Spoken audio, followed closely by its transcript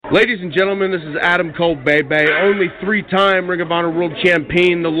Ladies and gentlemen, this is Adam Cole Bebe, only three-time Ring of Honor World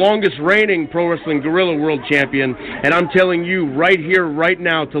Champion, the longest reigning Pro Wrestling Guerrilla World Champion, and I'm telling you right here, right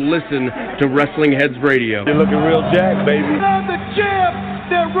now, to listen to Wrestling Heads Radio. You're looking real jacked, baby. I'm the champ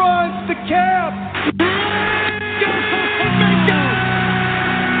that runs the camp.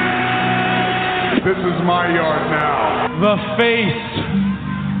 This is my yard now. The face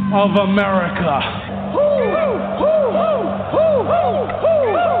of America.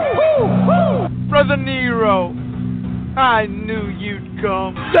 Brother Nero, I knew you'd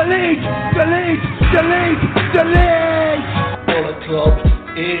come. Delete! Bullet Club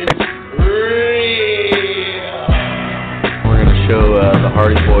is real. We're going to show the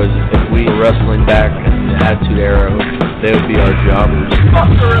Hardy Boys if we were wrestling back in the Attitude Era, they would be our jobbers.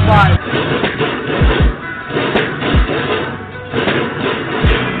 Buster Revive.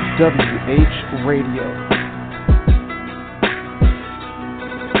 WH Radio.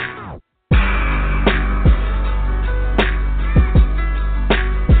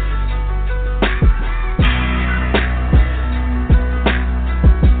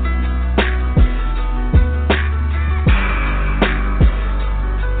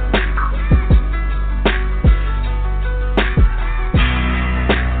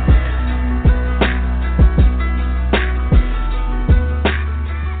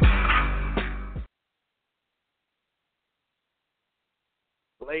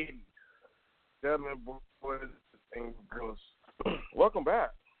 Ladies, gentlemen, boys, and girls, welcome back.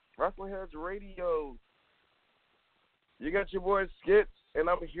 Wrestling Heads Radio. You got your boy Skits, and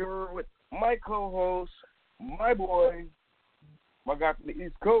I'm here with my co-host, my boy, my guy from the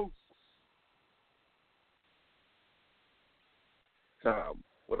East Coast, Tom.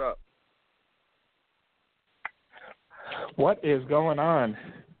 What up? What is going on?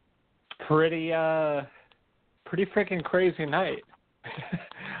 Pretty freaking crazy night.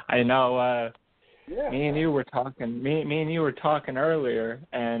 I know. Yeah. Me and you were talking. Me and you were talking earlier,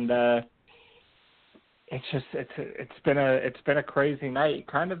 and it's been a crazy night,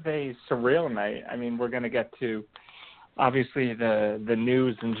 kind of a surreal night. I mean, we're gonna get to obviously the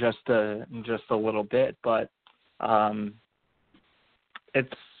news in just a little bit, but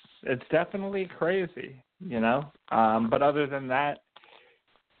it's definitely crazy, you know. But other than that,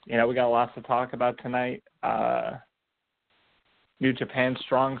 you know, we got lots to talk about tonight. New Japan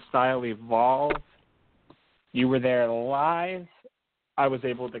Strong Style Evolve. You were there live. I was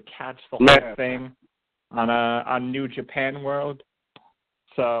able to catch the whole thing on New Japan World.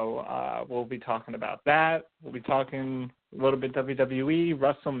 So we'll be talking about that. We'll be talking a little bit WWE.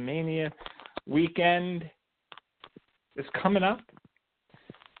 WrestleMania weekend is coming up.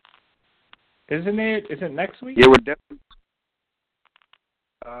 Isn't it? Is it next week? Yeah, we're definitely.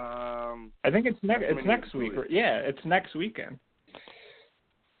 I think it's next week. Yeah, it's next weekend.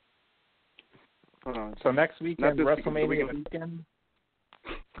 So next weekend, WrestleMania weekend.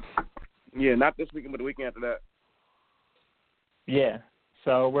 Yeah, not this weekend, but the weekend after that. Yeah.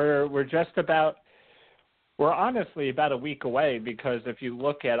 So we're honestly about a week away, because if you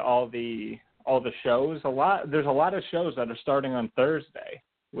look at all the shows, there's a lot of shows that are starting on Thursday,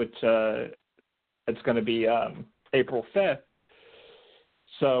 which it's going to be April 5th.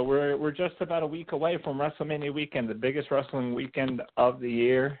 So we're just about a week away from WrestleMania weekend. The biggest wrestling weekend of the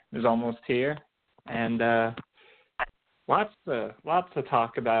year is almost here, and lots to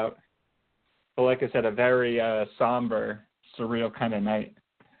talk about. But like I said, a very somber, surreal kind of night.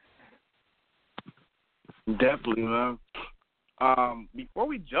 Definitely, man. Before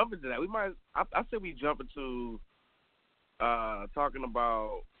we jump into that, I say we jump into talking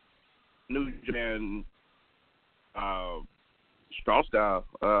about New Japan Strong Style,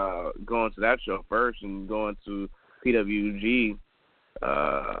 going to that show first and going to PWG,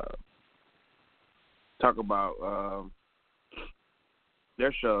 talk about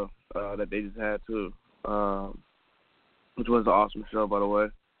their show that they just had too, which was an awesome show, by the way.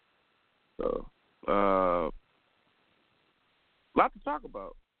 So, lot to talk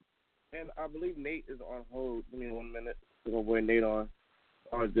about. And I believe Nate is on hold. Give me 1 minute. We're going to bring Nate on.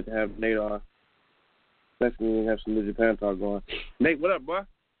 Always good to have Nate on. Especially when we have some New Japan talk going. Nate, what up, boy?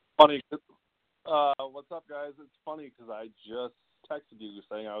 Funny. What's up, guys? It's funny because I just texted you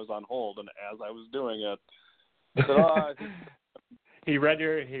saying I was on hold, and as I was doing it, I said, I think... He read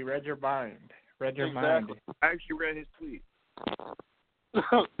your mind. Read your mind. I actually read his tweet.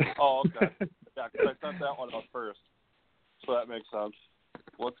 Oh, okay. Yeah, because I sent that one out first, so that makes sense.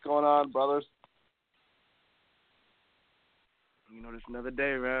 What's going on, brothers? You know, just another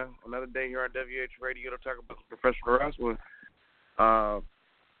day, man. Another day here on WH Radio to talk about professional wrestling.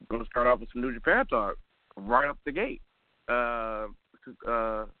 Going to start off with some New Japan talk right off the gate.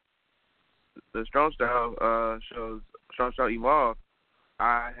 the Strong Style shows, Strong Style Evolve,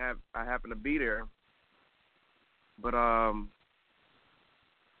 I happen to be there. But I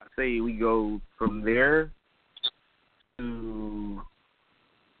say we go from there to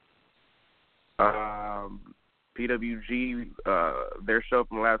PWG, their show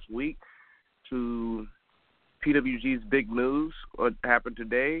from last week, to PWG's big news, what happened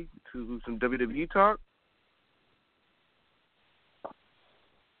today, to some WWE talk.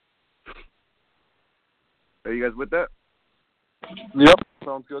 Are you guys with that? Yep,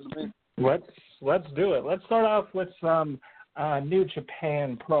 sounds good to me. Let's do it. Let's start off with some New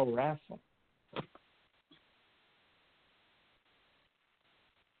Japan Pro Wrestling.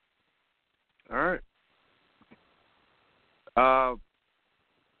 All right.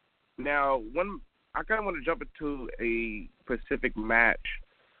 Now, I kind of want to jump into a specific match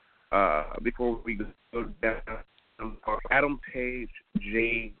before we go down. Adam Page,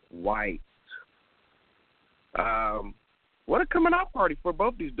 Jay White. What a coming out party for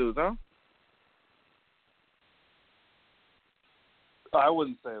both these dudes, huh? I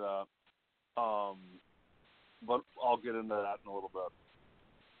wouldn't say that, but I'll get into that in a little bit.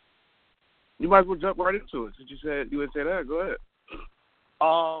 You might as well jump right into it. Since you said you would say that, go ahead.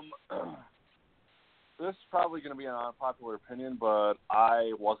 This is probably going to be an unpopular opinion, but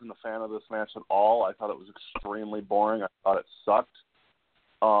I wasn't a fan of this match at all. I thought it was extremely boring. I thought it sucked.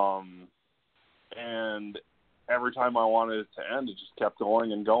 And every time I wanted it to end, it just kept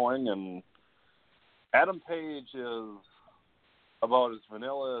going and going. And Adam Page is about as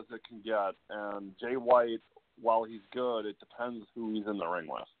vanilla as it can get. And Jay White, while he's good, it depends who he's in the ring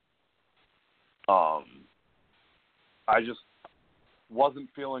with. I just wasn't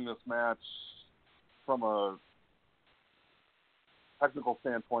feeling this match from a technical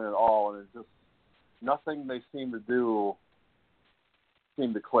standpoint at all, and it just nothing they seemed to do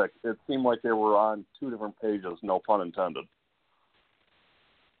seemed to click. It seemed like they were on two different pages, no pun intended.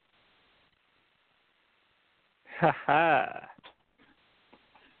 Haha.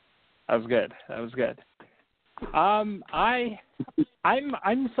 That was good. I'm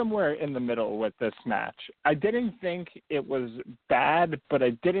somewhere in the middle with this match. I didn't think it was bad, but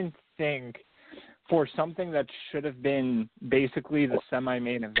I didn't think for something that should have been basically the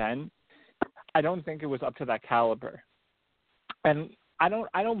semi-main event, I don't think it was up to that caliber. And I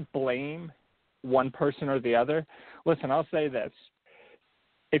don't blame one person or the other. Listen, I'll say this.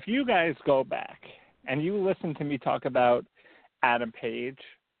 If you guys go back and you listen to me talk about Adam Page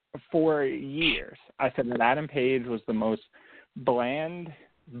for years, I said that Adam Page was the most bland,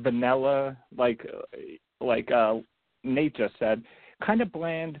 vanilla, like Nate just said, kind of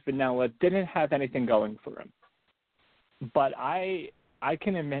bland, vanilla, didn't have anything going for him. But I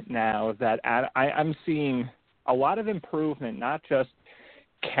can admit now that I'm seeing a lot of improvement, not just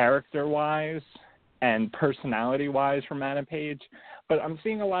character-wise and personality-wise from Adam Page, but I'm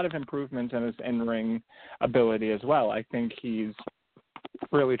seeing a lot of improvements in his in-ring ability as well. I think he's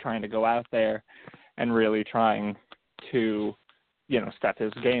really trying to go out there and really trying to, step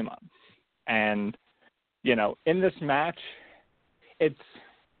his game up. And, in this match,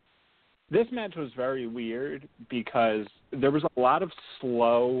 this match was very weird because there was a lot of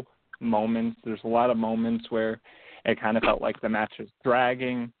slow moments. There's a lot of moments where it kind of felt like the match was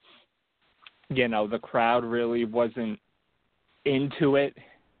dragging. The crowd really wasn't into it.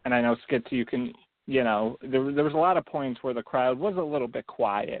 And I know, Skits, you can, there was a lot of points where the crowd was a little bit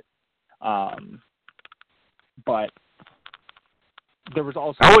quiet. But there was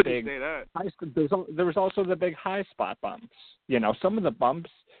also there was also the big high spot bumps. Some of the bumps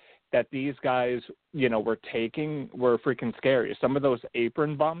that these guys, were taking were freaking scary. Some of those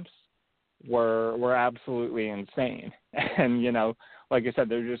apron bumps were absolutely insane. And, like I said,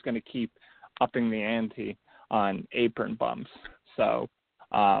 they're just going to keep upping the ante on apron bumps. So,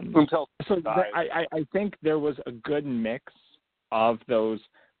 I think there was a good mix of those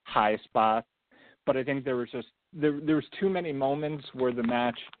high spots, but I think there was just there was too many moments where the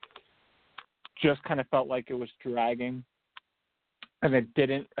match just kind of felt like it was dragging, and it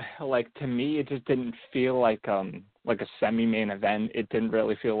didn't, to me, it just didn't feel like a semi-main event. It didn't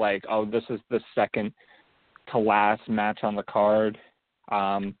really feel like, oh, this is the second to last match on the card.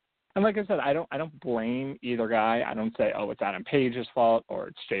 And like I said, I don't blame either guy. I don't say, oh, it's Adam Page's fault or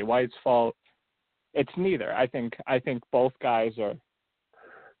it's Jay White's fault. It's neither. I think both guys are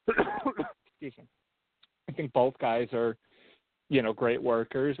excuse me. I think both guys are, great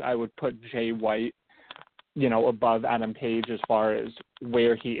workers. I would put Jay White, above Adam Page as far as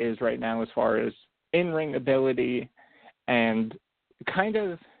where he is right now, as far as in-ring ability and kind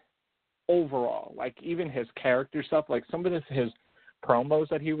of overall, even his character stuff, some of his promos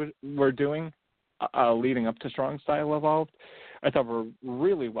that he were doing leading up to Strong Style Evolved, I thought were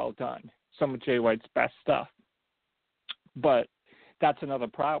really well done. Some of Jay White's best stuff. But that's another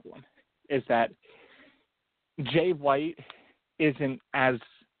problem, is that Jay White isn't as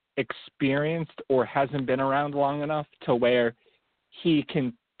experienced or hasn't been around long enough to where he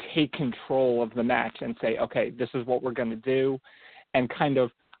can take control of the match and say, okay, this is what we're going to do, and kind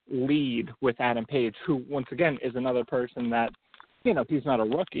of lead with Adam Page, who, once again, is another person that, you know, he's not a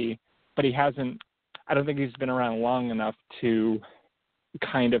rookie, but I don't think he's been around long enough to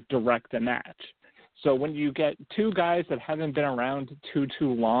kind of direct a match. So when you get two guys that haven't been around too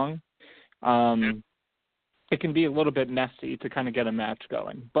long, it can be a little bit messy to kind of get a match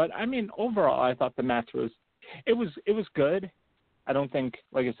going. But I mean, overall, I thought the match was good. I don't think,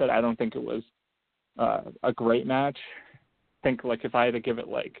 like I said, I don't think it was a great match. I think, like, if I had to give it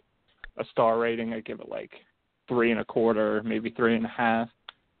like a star rating, I'd give it like 3.25, maybe 3.5.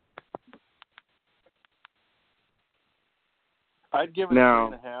 I'd give it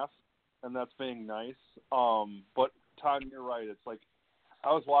 3.5, and that's being nice. But Todd, you're right. It's like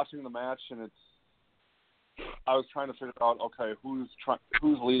I was watching the match, and I was trying to figure out, okay, who's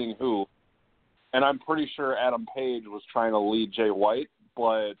leading who, and I'm pretty sure Adam Page was trying to lead Jay White,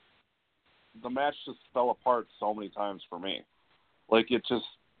 but the match just fell apart so many times for me. Like, it just,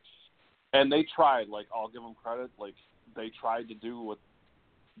 and they tried. Like, I'll give them credit. Like, they tried to do what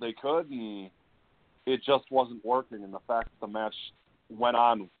they could, and it just wasn't working. And the fact that the match went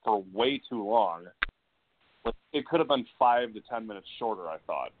on for way too long, like, it could have been 5 to 10 minutes shorter, I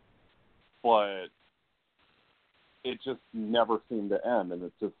thought, but it just never seemed to end, and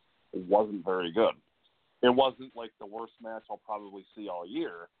it wasn't very good. It wasn't like the worst match I'll probably see all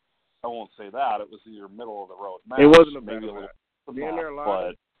year. I won't say that. It was your middle of the road match. It wasn't a bad maybe match. a Being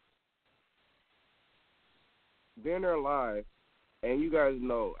there live, and you guys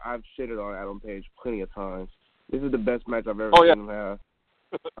know I've shitted on Adam Page plenty of times. This is the best match I've ever seen him have.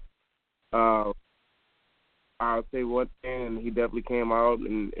 I'll say one thing, he definitely came out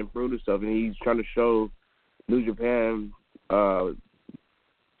and improved himself, and he's trying to show New Japan,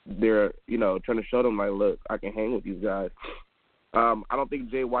 they're, you know, trying to show them, like, look, I can hang with these guys. I don't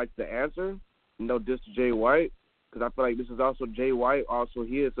think Jay White's the answer. No diss to Jay White, because I feel like this is also Jay White. Also,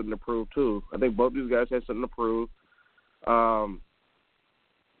 he has something to prove, too. I think both these guys have something to prove.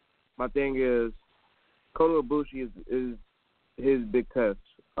 My thing is, Kota Ibushi is his big test.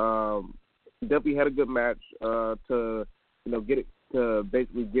 Definitely had a good match to, you know,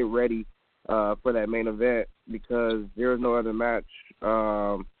 basically get ready for that main event, because there was no other match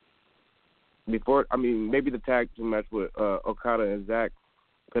before. I mean, maybe the tag team match with Okada and Zack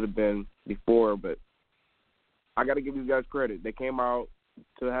could have been before, but I got to give these guys credit. They came out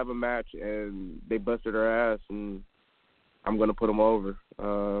to have a match, and they busted their ass, and I'm going to put them over.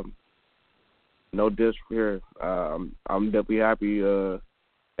 No diss here. I'm definitely happy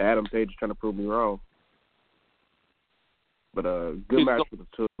Adam Page is trying to prove me wrong. But good match for the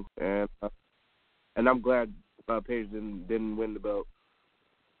two, and I'm glad Page didn't win the belt.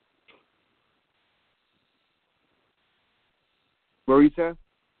 What were you saying?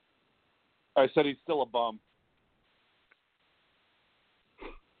 I said he's still a bum.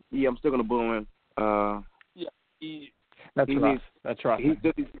 Yeah, I'm still gonna boo him. That's right. He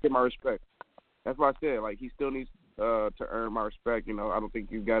still needs to get my respect. That's why I said, like, he still needs to earn my respect. You know, I don't think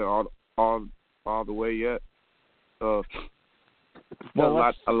you've got it all the way yet. So. Well,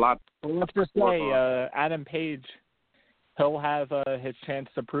 let's just say Adam Page, he'll have his chance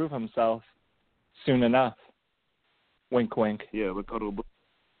to prove himself soon enough. Wink, wink. Yeah, with Kota Ibushi.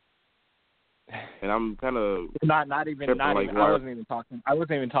 And I'm kind of not even. I wasn't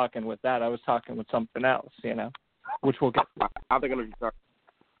even talking with that. I was talking with something else, you know, which we'll get. I think I know what you're talking.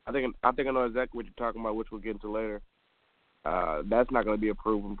 I think I know exactly what you're talking about, which we'll get into later. That's not going to be a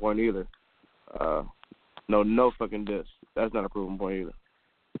proven point either. No fucking diss. That's not a proven point either.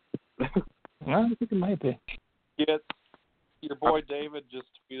 Well, I think it might be. Yeah, your boy David just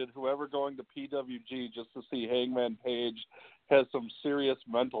tweeted, whoever going to PWG just to see Hangman Page has some serious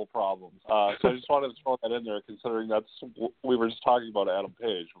mental problems. So I just wanted to throw that in there, considering we were just talking about Adam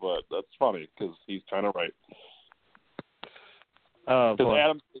Page, but that's funny because he's kind of right. Oh boy.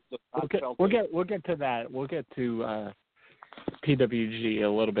 Adam, we'll get to that. We'll get to PWG a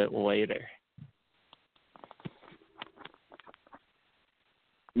little bit later.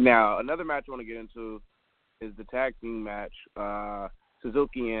 Now, another match I want to get into is the tag team match,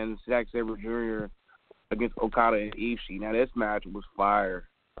 Suzuki and Zack Sabre Jr. against Okada and Ishii. Now, this match was fire.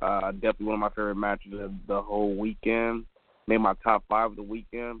 Definitely one of my favorite matches of the whole weekend. Made my top 5 of the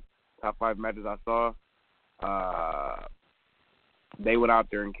weekend. Top 5 matches I saw. they went out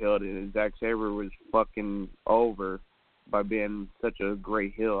there and killed it. And Zack Sabre was fucking over by being such a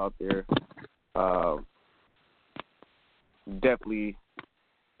great heel out there. Definitely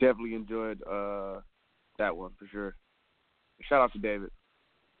enjoyed that one for sure. Shout out to David.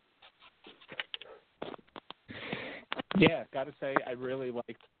 Yeah, gotta say, I really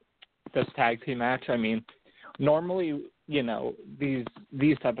liked this tag team match. I mean, normally, you know, these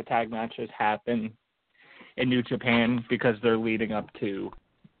type of tag matches happen in New Japan because they're leading up to,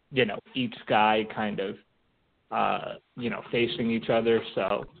 you know, each guy kind of, you know, facing each other.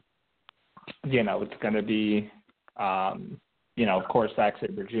 So, you know, it's going to be, you know, of course, Zack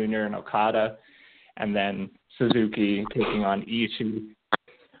Sabre Jr. and Okada, and then Suzuki taking on Ishii,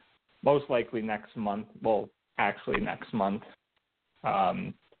 most likely next month. Well, actually next month.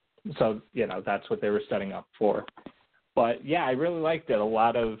 So, you know, that's what they were setting up for. But yeah, I really liked it. A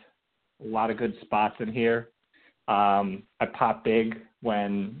lot of good spots in here. I popped big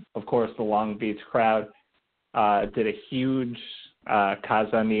when, of course, the Long Beach crowd did a huge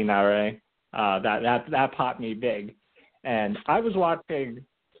Kaza ni Nare. That popped me big. And I was watching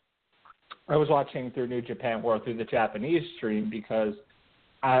through New Japan World through the Japanese stream because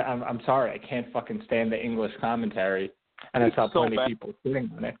I'm sorry, I can't fucking stand the English commentary, and I saw plenty of people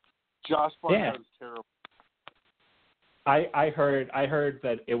sitting on it. Josh Barnett is terrible. I heard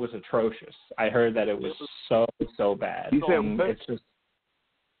that it was atrocious. I heard that it was so bad. You said it's just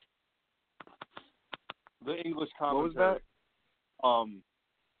the English commentary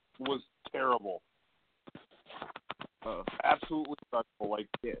was terrible. Absolutely dreadful. Like,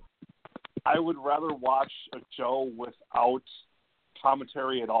 I would rather watch a show without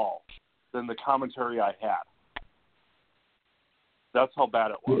commentary at all than the commentary I had. That's how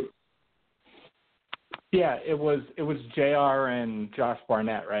bad it was. Yeah, it was JR and Josh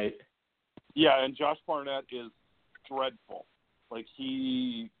Barnett, right? Yeah, and Josh Barnett is dreadful. Like,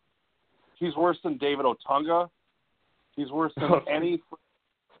 he's worse than David Otunga. He's worse than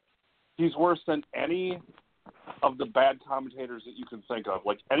He's worse than any of the bad commentators that you can think of.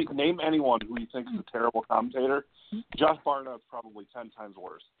 Like, name anyone who you think is a terrible commentator. Josh Barnett's probably 10 times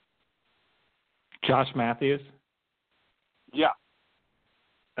worse. Josh Matthews? Yeah.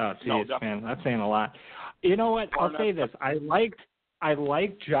 Oh, geez, man, that's saying a lot. You know what? Barnett, I'll say this. I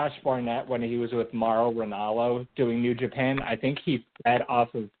liked Josh Barnett when he was with Mauro Ranallo doing New Japan. I think he fed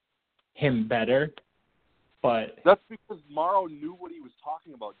off of him better. But that's because Mauro knew what he was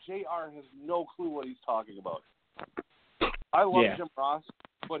talking about. JR has no clue what he's talking about. I love Jim Ross,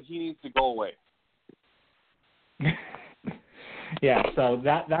 but he needs to go away. Yeah, so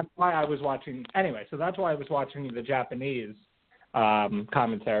that's why I was watching. Anyway, so that's why I was watching the Japanese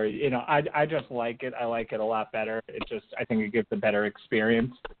commentary. You know, I just like it. I like it a lot better. I think it gives a better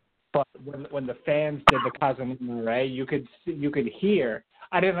experience. But when the fans did the Kazunare, you could hear.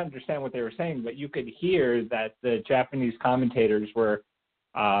 I didn't understand what they were saying, but you could hear that the Japanese commentators were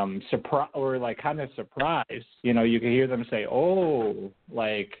surprised, or like kind of surprised. You know, you could hear them say, "Oh,"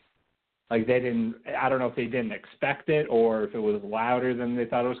 like they didn't. I don't know if they didn't expect it or if it was louder than they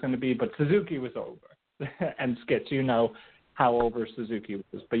thought it was going to be. But Suzuki was over, and Skits, you know how over Suzuki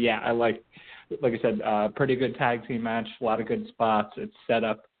was. But yeah, I like I said, pretty good tag team match, a lot of good spots. It's set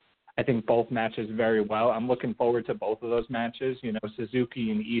up, I think, both matches very well. I'm looking forward to both of those matches. You know,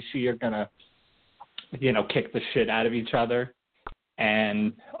 Suzuki and Ishii are going to, you know, kick the shit out of each other.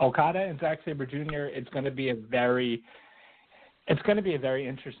 And Okada and Zack Sabre Jr., it's going to be a very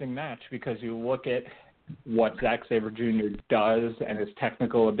interesting match because you look at what Zack Sabre Jr. does and his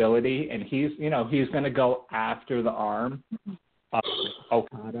technical ability, and he's going to go after the arm of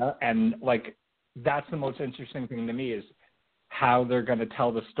Okada. And, like, that's the most interesting thing to me is how they're going to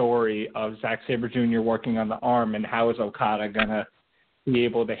tell the story of Zack Sabre Jr. working on the arm, and how is Okada going to be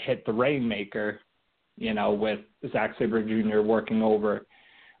able to hit the Rainmaker, you know, with Zack Sabre Jr. working over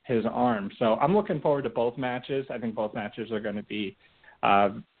his arm. So I'm looking forward to both matches. I think both matches are going to be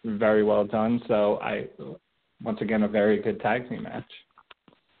very well done. So once again, a very good tag team match.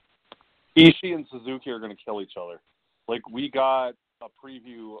 Ishii and Suzuki are going to kill each other. Like, we got a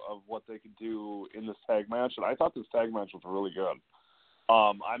preview of what they could do in this tag match, and I thought this tag match was really good.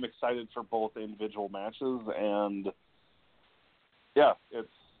 I'm excited for both individual matches, and yeah, this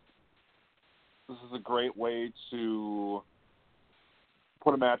is a great way to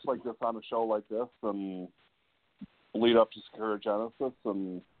put a match like this on a show like this and lead up to Sakura Genesis,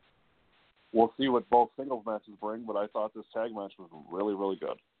 and we'll see what both singles matches bring, but I thought this tag match was really, really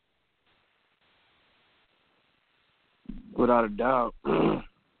good. Without a doubt.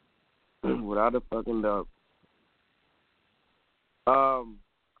 Without a fucking doubt.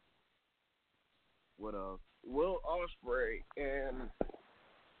 What else? Will Ospreay and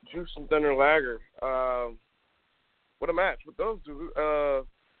Jushin Thunder Liger. What a match with those two.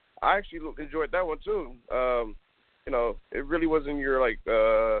 I actually enjoyed that one too. It really wasn't your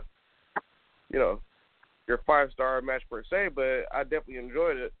your 5-star match per se, but I definitely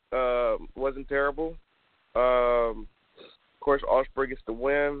enjoyed it. Wasn't terrible. Of course, Ospreay gets the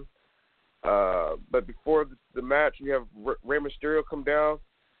win. But before the match, we have Rey Mysterio come down.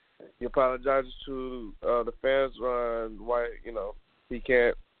 He apologizes to the fans on why he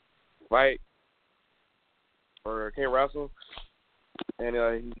can't fight or can't wrestle, and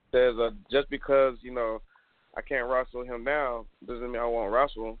he says just because I can't wrestle him now doesn't mean I won't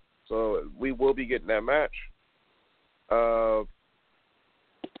wrestle him. So we will be getting that match.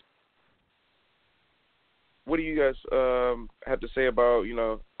 What do you guys have to say about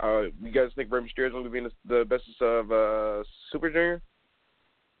you guys think Rey Mysterio is going to be in the best of Super Junior?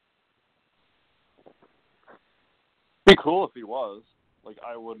 Be cool if he was. Like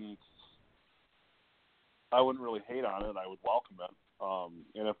I wouldn't really hate on it. I would welcome it.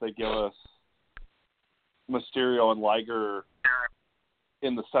 And if they give us Mysterio and Liger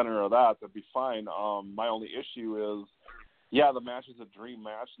in the center of that, that'd be fine. My only issue is, the match is a dream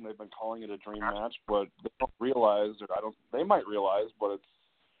match, and they've been calling it a dream match, but they don't realize, they might realize, but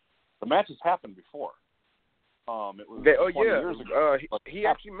the match has happened before. It was 20 years ago. He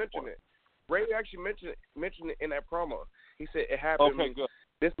actually mentioned it. Ray actually mentioned it in that promo. He said it happened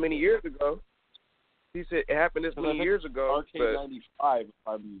this many years ago. He said it happened this many years ago. Arcade 95.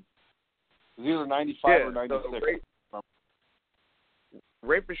 It's either 95 or 96. So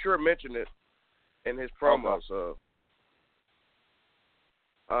Ray for sure mentioned it in his promo. Okay. So,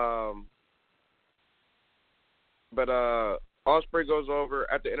 but Ospreay goes over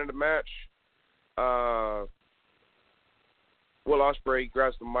at the end of the match. Will Ospreay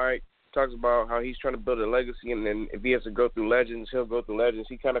grabs the mic, talks about how he's trying to build a legacy, and then if he has to go through legends, he'll go through legends.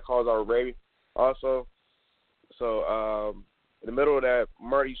 He kind of calls out Ray also. So in the middle of that,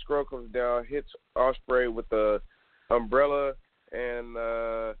 Marty Scurll comes down, hits Ospreay with the umbrella, and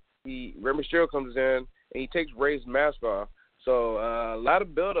Rey Mysterio comes in, and he takes Ray's mask off. So a lot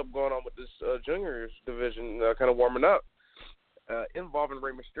of build-up going on with this juniors division, kind of warming up, involving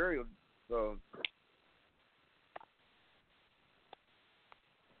Rey Mysterio. So.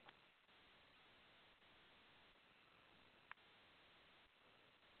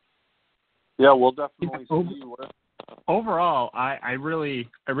 Yeah, we'll definitely see where. Overall, I really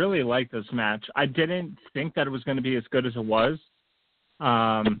like this match. I didn't think that it was going to be as good as it was,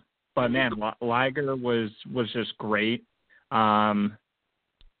 but man, Liger was just great. At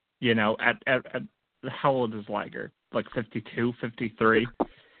how old is Liger? Like 52, 53,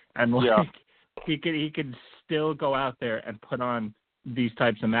 and he could still go out there and put on these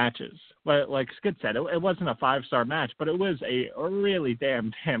types of matches. Like Skid said, it wasn't a 5-star match, but it was a really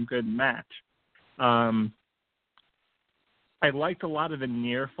damn good match. I liked a lot of the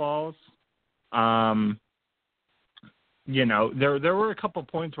near falls. There were a couple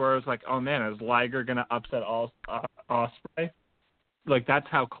points where I was like, oh man, is Liger going to upset Ospreay? Like, that's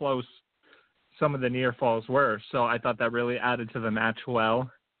how close some of the near falls were. So I thought that really added to the match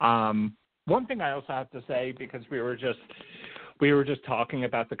well. One thing I also have to say, because we were just talking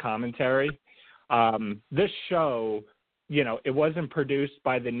about the commentary, this show, it wasn't produced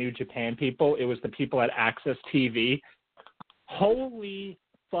by the New Japan people. It was the people at Access TV. Holy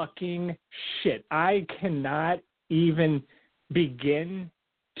fucking shit. I cannot even begin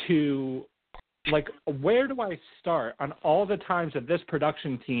to, where do I start on all the times that this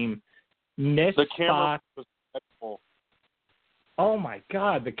production team missed the camera spots? was excellent. Oh my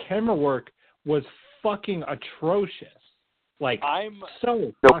God, the camera work was fucking atrocious. I'm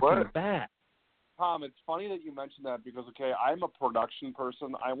so fucking bad. Tom, it's funny that you mentioned that because, I'm a production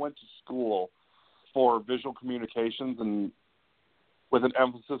person. I went to school for visual communications and with an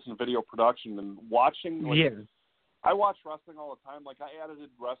emphasis in video production and watching. I watch wrestling all the time. I edited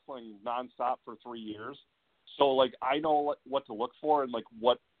wrestling nonstop for 3 years. So, I know what to look for and,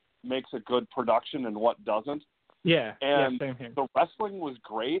 what makes a good production and what doesn't. Yeah, and same here. The wrestling was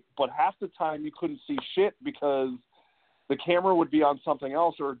great, but half the time you couldn't see shit because the camera would be on something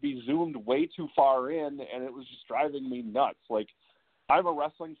else or it'd be zoomed way too far in, and it was just driving me nuts. I'm a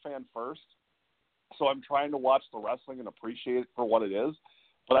wrestling fan first, so I'm trying to watch the wrestling and appreciate it for what it is,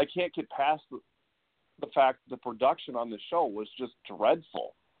 but I can't get past the fact that the production on the show was just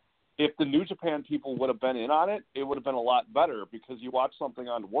dreadful. If the New Japan people would have been in on it, it would have been a lot better because you watch something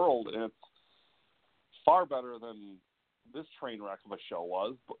on World and it's far better than this train wreck of a show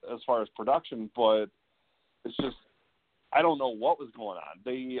was as far as production, but it's just, I don't know what was going on.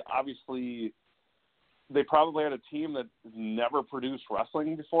 They obviously they probably had a team that never produced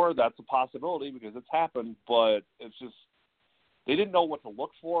wrestling before. That's a possibility because it's happened, but it's just they didn't know what to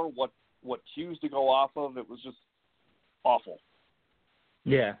look for, what cues to go off of. It was just awful.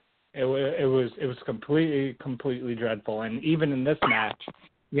 Yeah, it was completely dreadful. And even in this match,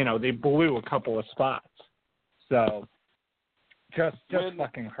 they blew a couple of spots. So just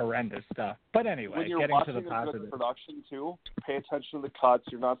fucking horrendous stuff. But anyway, getting to the positive. Production too, pay attention to the cuts.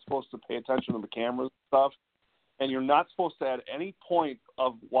 You're not supposed to pay attention to the cameras and stuff. And you're not supposed to, at any point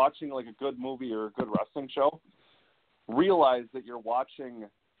of watching like a good movie or a good wrestling show, realize that you're watching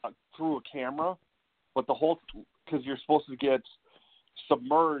through a camera, but because you're supposed to get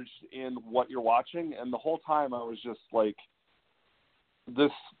submerged in what you're watching. And the whole time I was just like,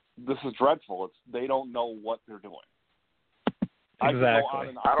 this is dreadful. They don't know what they're doing.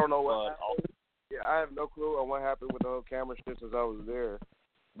 Exactly. I don't know what happened. Yeah, I have no clue on what happened with the whole camera shit since I was there.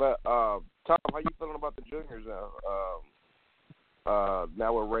 But Tom, how you feeling about the juniors now?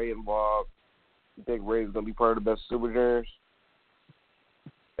 Now with Ray involved, you think Ray's gonna be part of the best Super Juniors?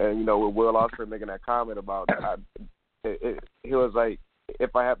 And with Will Ospreay making that comment about he was like,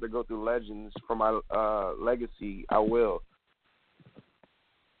 if I have to go through legends for my legacy, I will.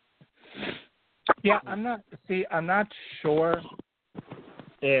 Yeah, I'm not sure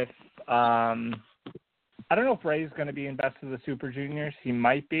if I don't know if Ray's going to be in Best of the Super Juniors. He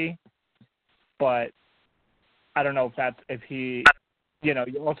might be, but I don't know if he, you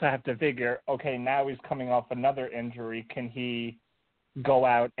also have to figure, okay, now he's coming off another injury. Can he go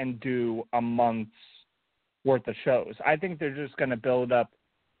out and do a month's worth of shows? I think they're just going to build up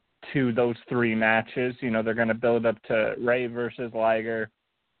to those 3 matches. They're going to build up to Ray versus Liger,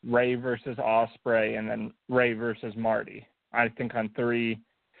 Ray versus Ospreay, and then Ray versus Marty. I think on 3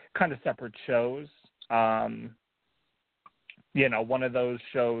 kind of separate shows. One of those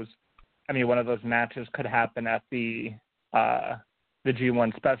shows, one of those matches could happen at the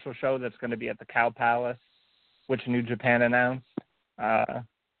G1 special show that's going to be at the Cow Palace, which New Japan announced.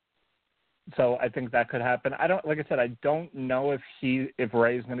 So I think that could happen. I don't know if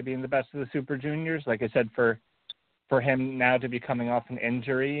Ray's going to be in the Best of the Super Juniors. Like I said, for him now to be coming off an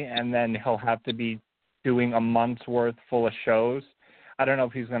injury and then he'll have to be doing a month's worth full of shows, I don't know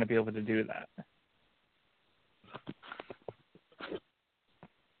if he's going to be able to do that.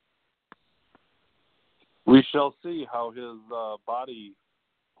 We shall see how his body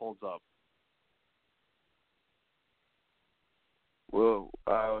holds up. Well,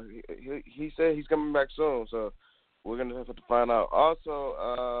 he said he's coming back soon, so we're going to have to find out.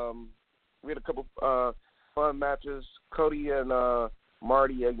 Also, we had a couple fun matches. Cody and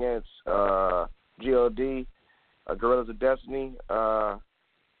Marty against GOD, Gorillas of Destiny.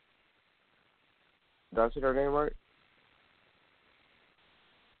 Did I say her name right?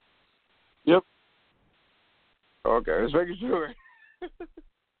 Yep. Okay, just making sure.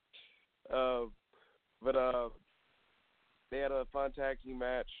 But they had a fun tag team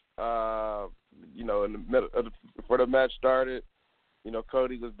match. In the middle before the match started,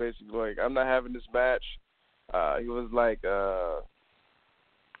 Cody was basically like, "I'm not having this match." He was like,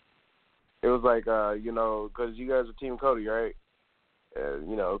 it was like, because you guys are Team Cody, right?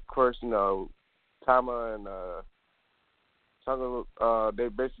 Of course, Tama and they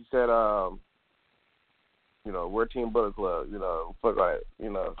basically said, we're Team Bullet Club, fuck like,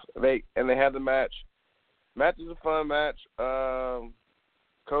 they had the match. Match is a fun match.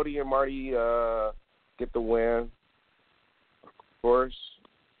 Cody and Marty get the win, of course.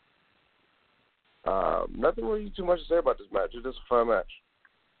 Nothing really too much to say about this match. It's just a fun match.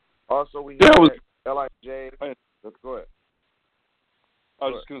 Also, we had LIJ. Go ahead. I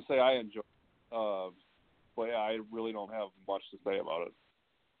was just going to say I enjoyed it. But yeah, I really don't have much to say about it.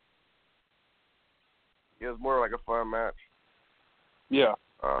 It was more like a fun match. Yeah.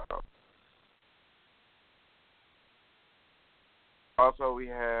 Also, we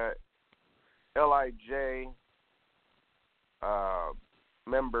had LIJ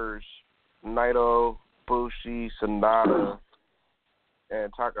members Naito, Bushi, Sonata,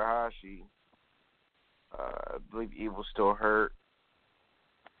 and Takahashi. I believe Evil's still hurt.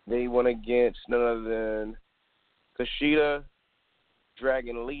 They went against none other than Kushida,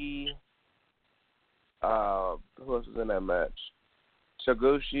 Dragon Lee. Who else was in that match?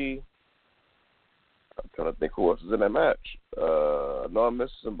 Taguchi. I'm trying to think who else was in that match. I know I'm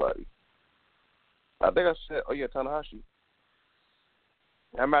missing somebody. I think I said, Tanahashi.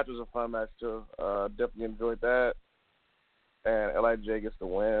 That match was a fun match, too. Definitely enjoyed that. And LIJ gets the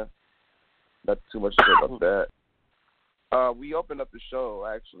win. Not too much to say about that. We opened up the show,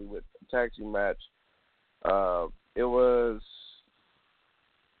 actually, with a tag team match. It was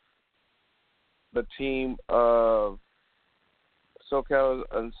the team of SoCal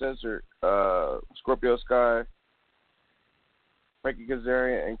Uncensored, Scorpio Sky, Frankie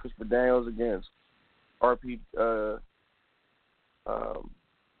Kazarian, and Christopher Daniels against RP.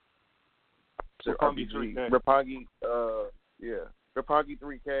 Roppongi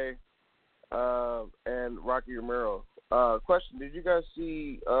 3K, and Rocky Romero. Question: did you guys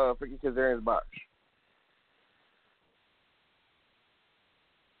see Frankie Kazarian's botch?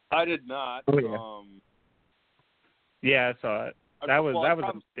 I did not. Oh, yeah. Yeah, I saw it. That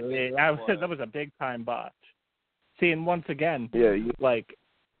was a big time botch. See, and once again, like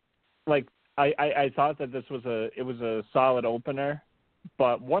I thought that it was a solid opener,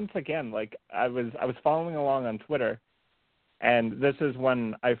 but once again, like I was following along on Twitter, and this is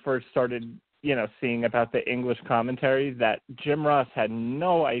when I first started, seeing about the English commentary that Jim Ross had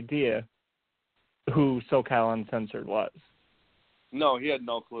no idea who SoCal Uncensored was. No, he had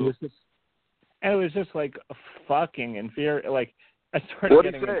no clue. It was just like fucking infuriating. Like I started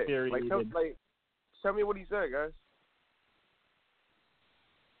getting infuriated. Tell me what he said, guys.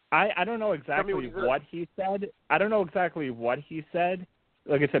 I don't know exactly what he said. I don't know exactly what he said.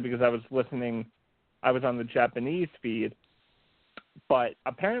 Like I said, because I was listening, I was on the Japanese feed. But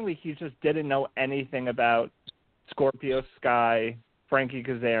apparently he just didn't know anything about Scorpio Sky, Frankie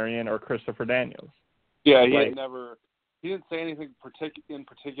Kazarian, or Christopher Daniels. Yeah, he didn't say anything in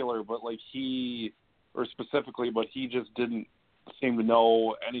particular, but he just didn't seem to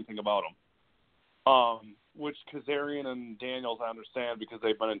know anything about him. Which Kazarian and Daniels I understand because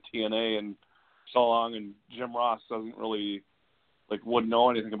they've been in TNA and so long, and Jim Ross doesn't really wouldn't know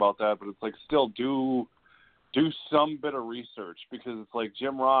anything about that. But it's still do some bit of research, because it's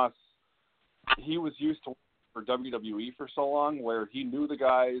Jim Ross, he was used to for WWE for so long where he knew the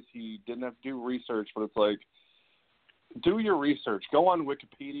guys, he didn't have to do research, but it's do your research. Go on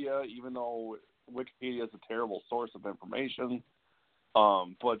Wikipedia, even though Wikipedia is a terrible source of information.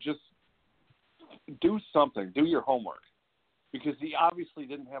 But just do something. Do your homework. Because he obviously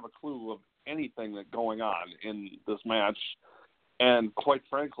didn't have a clue of anything that's going on in this match, and quite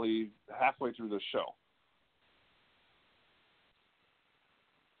frankly, halfway through this show.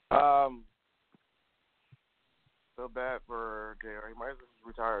 So bad for JR. He might as well just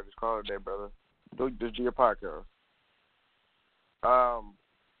retire. Just call it a day, brother. Just do your podcast.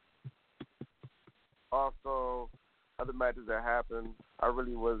 Also, other matches that happened, I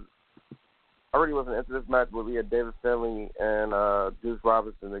really wasn't into this match, but we had David Finlay and Juice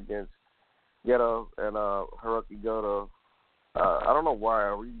Robinson against Geto and Hiroki Goto. I don't know why.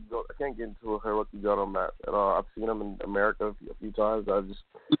 I can't get into a Hiroki Goto match at all. I've seen him in America a few times. I just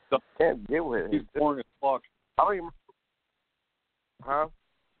can't get with him. He's boring as fuck. I don't even. Huh?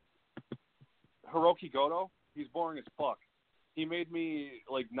 Hiroki Goto? He's boring as fuck. He made me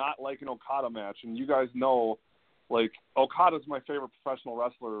not like an Okada match, and you guys know, Okada's my favorite professional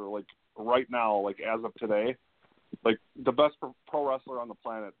wrestler, right now, as of today, the best pro wrestler on the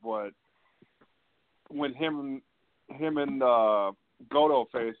planet. But when him and Goto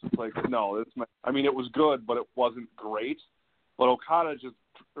faced, it's no, it was good, but it wasn't great. But Okada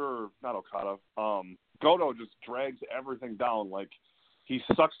Goto just drags everything down. He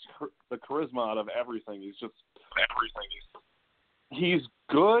sucks the charisma out of everything. He's just everything. He's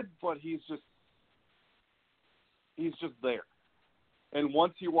good, but he's just there. And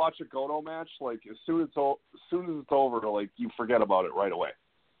once you watch a Goto match, as soon as it's over, you forget about it right away,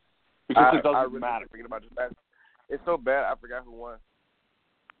 because it doesn't matter. Forget about this match. It's so bad, I forgot who won.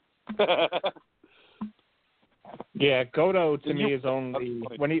 Yeah, Goto to me is only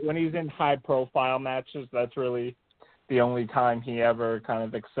when he's in high profile matches. That's really the only time he ever kind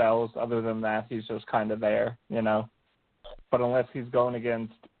of excels. Other than that, he's just kind of there, But unless he's going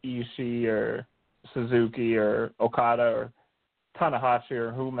against Ishii or Suzuki or Okada or Tanahashi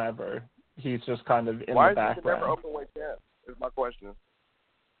or whomever, he's just kind of in the background. Why is he never openweight champ? Is my question.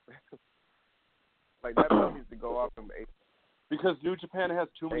 That belt needs to go off from 8. Because New Japan has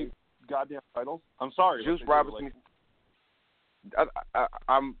too many goddamn titles. I'm sorry. Juice Robinson.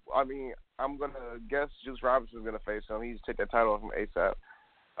 I'm gonna guess Juice Robinson's gonna face him. He needs to take that title from ASAP.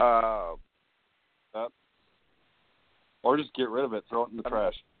 Or just get rid of it, throw it in the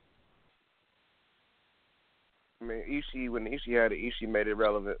trash. Ishii, when Ishii had it, Ishii made it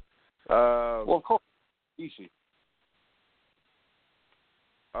relevant. Well, of course, Ishii.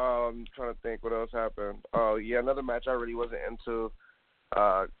 I'm trying to think what else happened. Oh, yeah, another match I really wasn't into.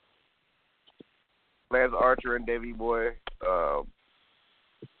 Lance Archer and Davey Boy,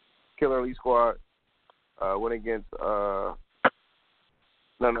 Killer Elite Squad, went against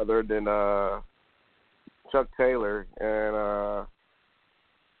none other than Chuck Taylor and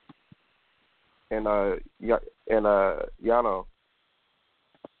and Yano.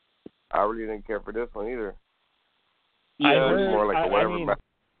 I really didn't care for this one either. Yeah, it was more like a whatever match.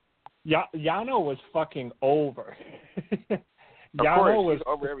 Yano was fucking over. Of course, he's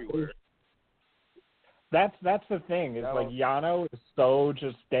over everywhere. That's the thing. Is like Yano is so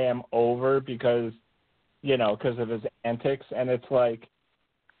just damn over because of his antics, and it's like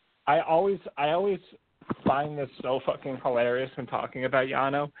I always find this so fucking hilarious when talking about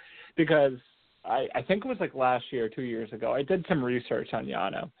Yano because I think it was like last year or 2 years ago. I did some research on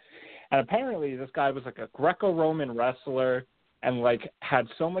Yano, and apparently this guy was like a Greco-Roman wrestler and like had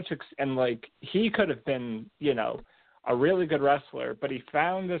so much and like he could have been a really good wrestler, but he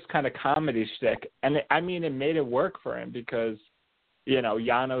found this kind of comedy shtick, and it made it work for him because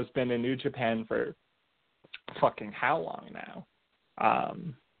Yano's been in New Japan for fucking how long now,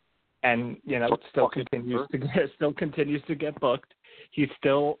 and it still continues to get booked. He's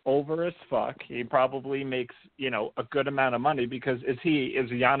still over as fuck. He probably makes a good amount of money because is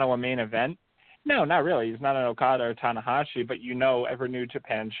Yano a main event? No, not really. He's not an Okada or Tanahashi, but every New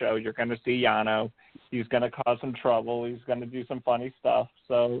Japan show you're going to see Yano. He's going to cause some trouble. He's going to do some funny stuff.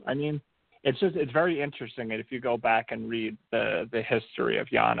 So it's very interesting if you go back and read the history of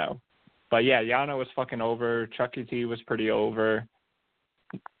Yano. But yeah, Yano was fucking over. Chucky T was pretty over.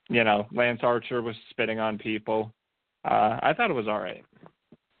 Lance Archer was spitting on people. I thought it was all right.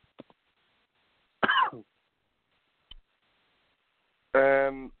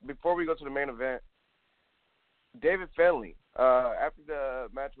 Before we go to the main event, David Finlay, after the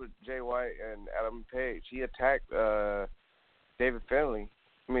match with Jay White and Adam Page, he attacked David Finlay.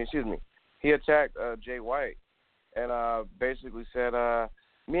 He attacked Jay White and basically said,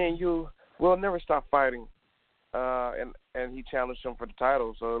 "Me and you will never stop fighting." And he challenged him for the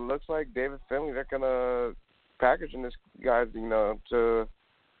title. So it looks like David Finlay, they're gonna packaging this guy, to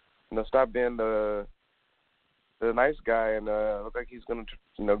stop being the nice guy, and look like he's gonna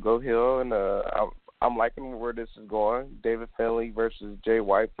go heel, and I'm liking where this is going. David Finlay versus Jay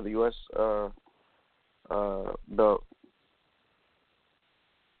White for the U.S. Belt.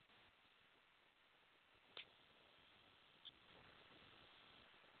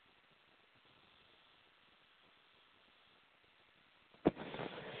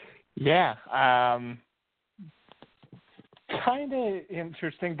 Yeah, kind of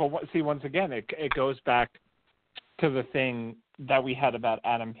interesting, but once again, it goes back to the thing that we had about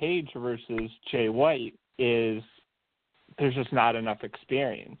Adam Page versus Jay White is there's just not enough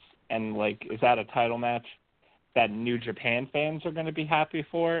experience. And, like, is that a title match that New Japan fans are going to be happy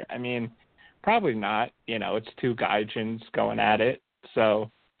for? Probably not. It's two gaijins going at it. So,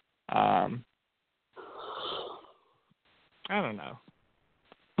 I don't know.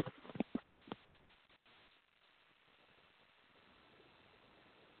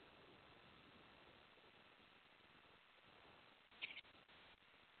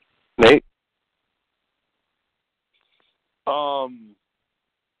 Nate?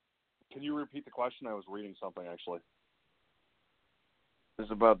 Can you repeat the question? I was reading something, actually. It's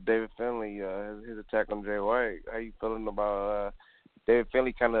about David Finlay, his attack on Jay White. How you feeling about David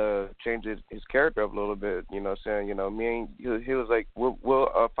Finlay kind of changed his character up a little bit, saying, me and he was like,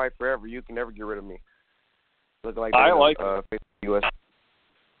 we'll fight forever. You can never get rid of me. Looking like I like it. US.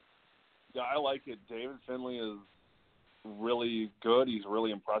 Yeah, I like it. David Finlay is really good. He's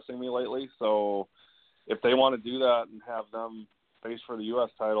really impressing me lately. So if they want to do that and have them face for the U.S.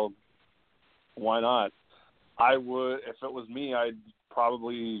 title, why not? I would, if it was me, I'd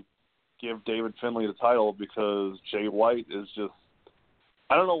probably give David Finlay the title because Jay White is just,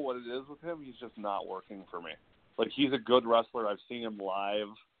 I don't know what it is with him. He's just not working for me. Like, he's a good wrestler. I've seen him live.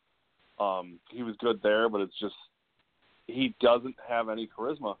 He was good there, but it's just, he doesn't have any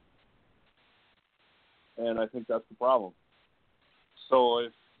charisma. And I think that's the problem. So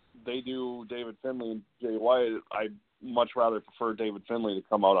if they do David Finlay and Jay White, I'd much rather prefer David Finlay to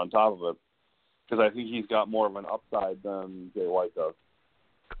come out on top of it because I think he's got more of an upside than Jay White does.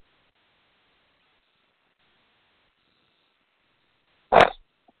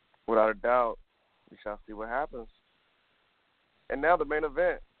 Without a doubt. We shall see what happens. And now the main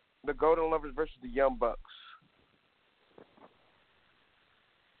event, the Golden Lovers versus the Young Bucks.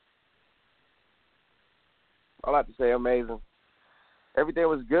 I'd like to say amazing. Everything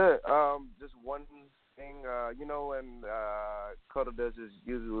was good. Just one thing, when Kota does his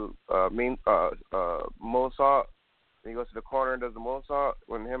usual moonsault, and he goes to the corner and does the moonsault,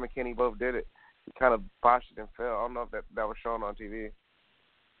 when him and Kenny both did it, he kind of botched it and fell. I don't know if that was shown on TV.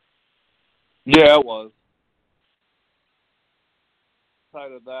 Yeah, it was.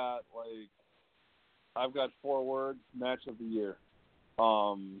 Outside of that, like, I've got 4 words, match of the year.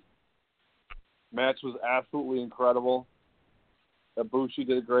 Match was absolutely incredible. Ibushi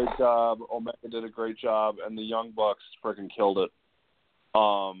did a great job. Omega did a great job, and the Young Bucks freaking killed it.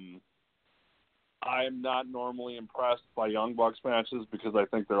 I'm not normally impressed by Young Bucks matches because I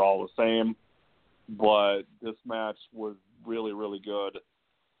think they're all the same, but this match was really, really good,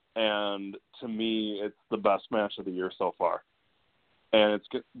 and to me, it's the best match of the year so far. And it's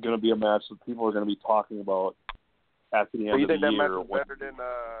going to be a match that people are going to be talking about at the end of the year. You think that match was better than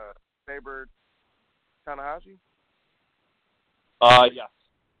Sabre Tanahashi? Yes.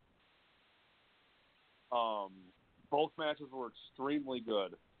 Both matches were extremely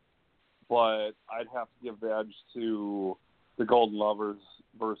good, but I'd have to give the edge to the Golden Lovers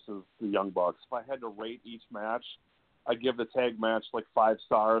versus the Young Bucks. If I had to rate each match, I'd give the tag match like 5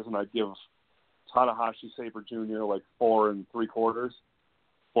 stars, and I'd give Tanahashi Sabre Jr. like 4 3/4.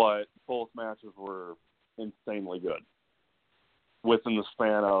 But both matches were insanely good within the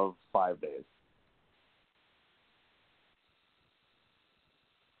span of 5 days.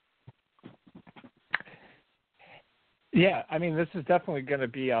 Yeah, I mean, this is definitely going to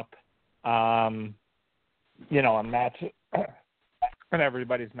be up, on match, on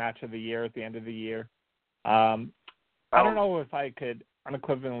everybody's match of the year at the end of the year. I don't know if I could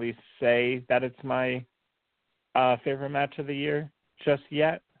unequivocally say that it's my favorite match of the year just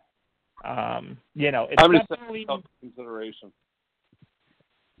yet. It's definitely consideration.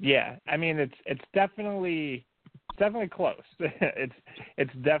 Yeah, I mean, it's definitely close.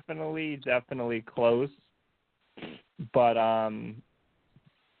 it's definitely close. But I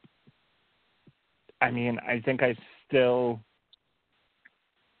mean, I think I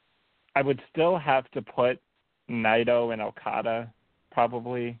would still have to put Naito and Okada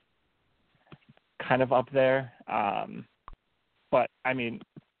probably kind of up there. But I mean,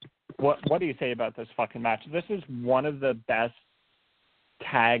 what do you say about this fucking match? This is one of the best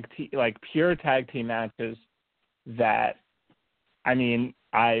pure tag team matches that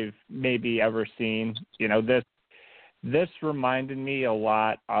I've maybe ever seen. This reminded me a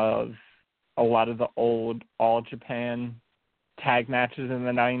lot of the old All Japan tag matches in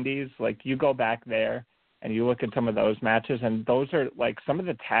the 90s. Like, you go back there and you look at some of those matches, and those are like some of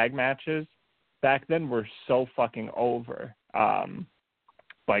the tag matches back then were so fucking over.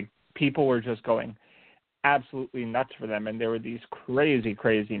 Like, people were just going absolutely nuts for them, and there were these crazy,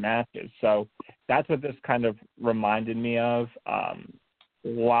 crazy matches. So that's what this kind of reminded me of. A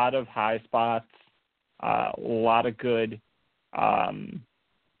lot of high spots, a lot of good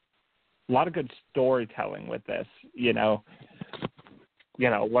storytelling with this.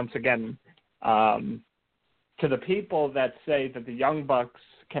 Once again, to the people that say that the Young Bucks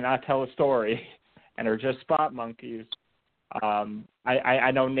cannot tell a story and are just spot monkeys,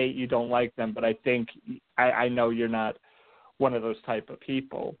 I know, Nate, you don't like them, but I think I know you're not one of those type of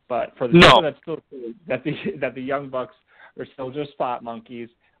people. But for the people that still say that the Young Bucks are still just spot monkeys,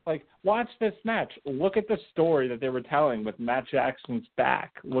 like, watch this match. Look at the story that they were telling with Matt Jackson's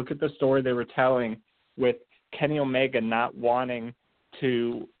back. Look at the story they were telling with Kenny Omega not wanting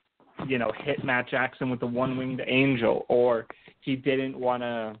to, hit Matt Jackson with the one-winged angel, or he didn't want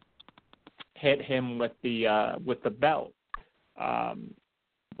to hit him with the belt.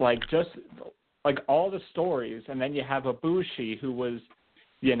 All the stories, and then you have Ibushi, who was,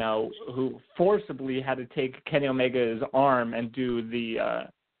 who forcibly had to take Kenny Omega's arm and do the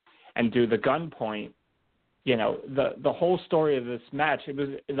gunpoint. The whole story of this match.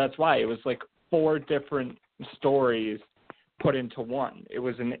 That's why it was like 4 different stories put into one. It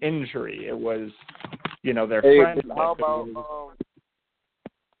was an injury. It was, their friend.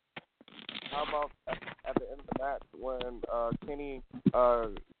 How about at the end of the match when Kenny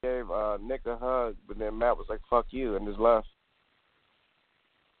gave Nick a hug, but then Matt was like, "Fuck you," and just left.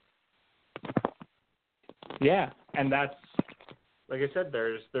 Yeah, and that's, like I said,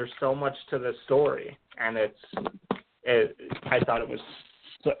 there's so much to this story, and I thought it was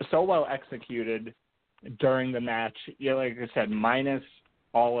so well executed during the match. Yeah, like I said, minus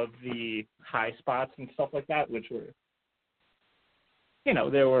all of the high spots and stuff like that, which were,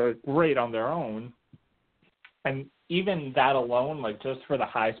 they were great on their own. And even that alone, like just for the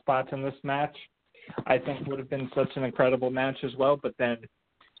high spots in this match, I think would have been such an incredible match as well. But then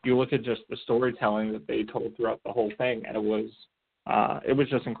you look at just the storytelling that they told throughout the whole thing, and it was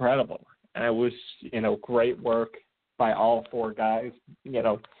just incredible. And it was, great work by all 4 guys.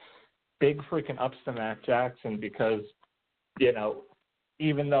 Big freaking ups to Matt Jackson because,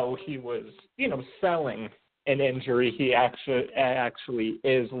 even though he was, selling an injury, he actually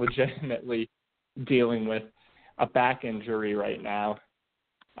is legitimately dealing with a back injury right now.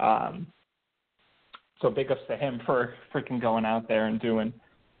 So big ups to him for freaking going out there and doing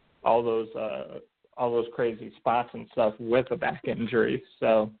all those crazy spots and stuff with a back injury.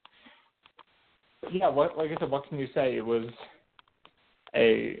 So yeah, like I said, what can you say? It was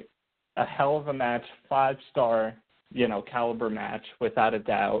a hell of a match, 5-star, caliber match without a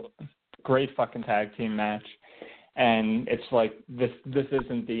doubt. Great fucking tag team match. And it's like this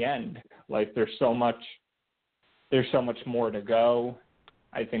isn't the end. Like there's so much more to go,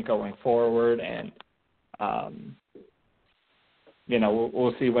 I think, going forward, and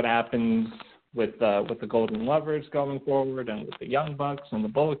we'll see what happens with the Golden Lovers going forward, and with the Young Bucks and the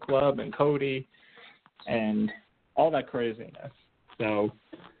Bullet Club and Cody and all that craziness. So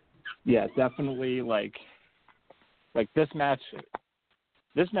yeah, definitely like this match,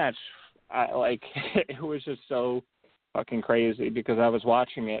 it was just so fucking crazy because I was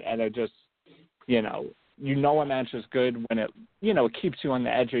watching it and it just, a match is good when it keeps you on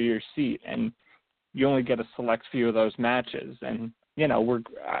the edge of your seat, and you only get a select few of those matches. And,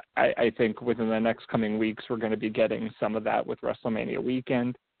 I think within the next coming weeks, we're going to be getting some of that with WrestleMania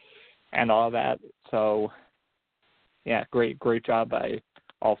weekend and all that. So yeah, great job by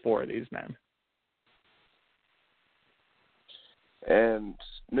all 4 of these men. And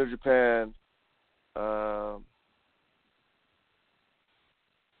New Japan,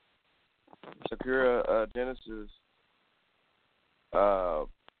 Sakura Genesis, a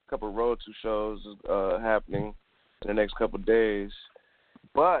couple of Road to shows happening in the next couple of days.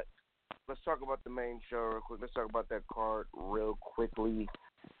 But let's talk about the main show real quick. Let's talk about that card real quickly,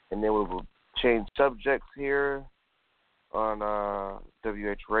 and then we will change subjects here on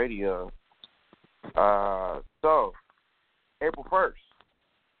Whradio. So, April 1st.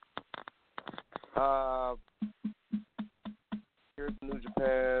 Here's the New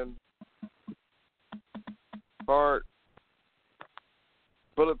Japan card.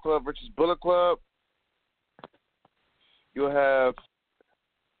 Bullet Club versus Bullet Club. You'll have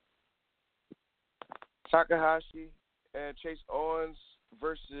Takahashi and Chase Owens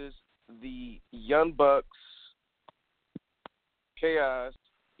versus the Young Bucks, Chaos,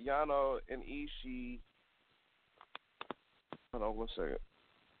 Yano, and Ishii. Hold on 1 second.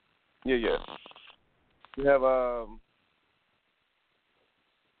 Yeah. You have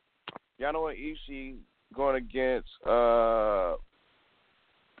Yano and Ishii going against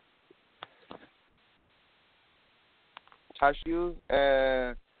Tashu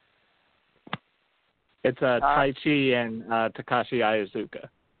and it's Tai Chi and Takashi Iizuka.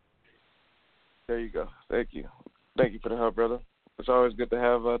 There you go. Thank you for the help, brother. It's always good to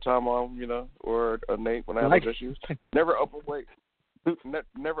have Tom on, or Nate when I have those issues. Never open weight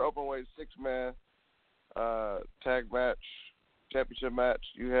 6-man tag match, championship match.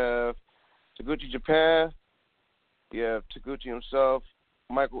 You have Taguchi Japan. You have Taguchi himself,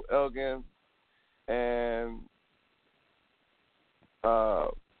 Michael Elgin, and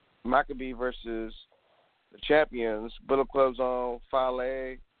Maccabee versus the champions, Bullet Club's own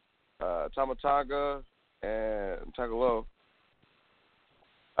Fale, Tamatanga, and Tagalo.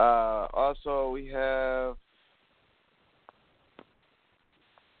 Also, we have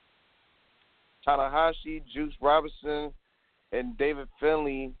Tanahashi, Juice Robinson, and David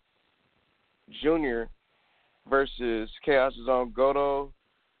Finlay Jr. versus Chaos's own Goto,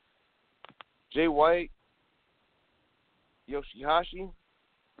 Jay White, Yoshihashi.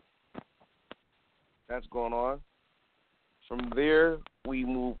 That's going on. From there, we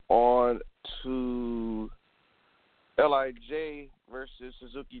move on to LIJ versus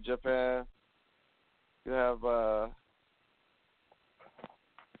Suzuki Japan. You have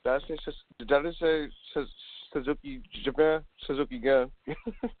did I say Suzuki Japan? Suzuki Gun.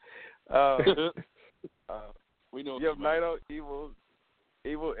 We know. You have Naito, Evil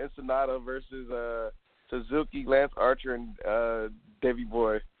and Sonata versus Suzuki, Lance Archer, and Davey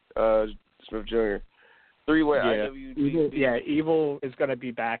Boy Smith Jr. 3-way IWGP. Evil is going to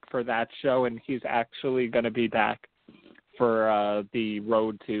be back for that show, and he's actually going to be back for the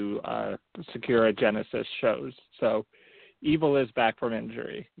Road to Sakura Genesis shows. So Evil is back from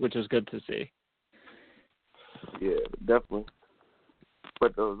injury, which is good to see. Yeah, definitely.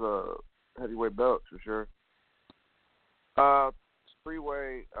 But those heavyweight belts for sure.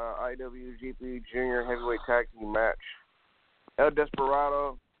 3-way IWGP Junior Heavyweight Tag Team match. El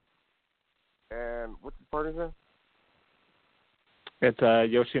Desperado and what's the partner's name? It's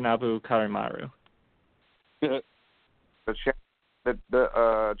Yoshinobu Karimaru.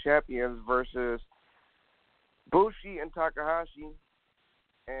 the champions versus Bushi and Takahashi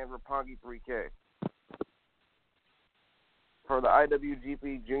and Roppongi 3K. For the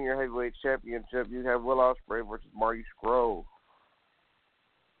IWGP Junior Heavyweight Championship, you have Will Ospreay versus Marty Scurll.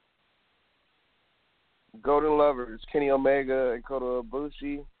 Golden Lovers, Kenny Omega and Kota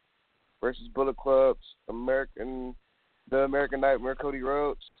Ibushi versus Bullet Club's the American Nightmare Cody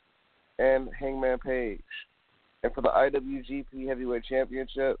Rhodes and Hangman Page. And for the IWGP Heavyweight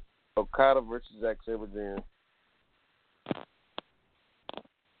Championship, Okada versus Zack Sabre Jr.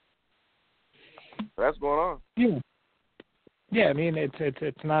 So that's going on. Yeah. I mean,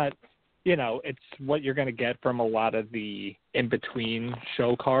 it's not, it's what you're going to get from a lot of the in between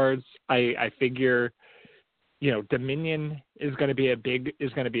show cards. I figure, Dominion is going to be a big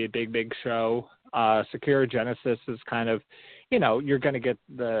show. Secure Genesis is kind of, you're going to get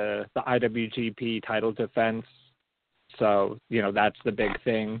the IWGP title defense. So, that's the big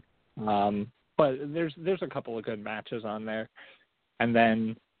thing. But there's a couple of good matches on there. And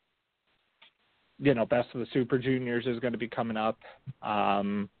then, Best of the Super Juniors is going to be coming up.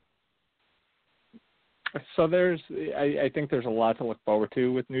 So I think there's a lot to look forward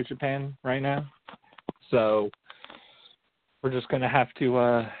to with New Japan right now. So we're just going to have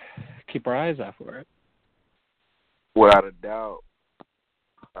to keep our eyes out for it. Without a doubt.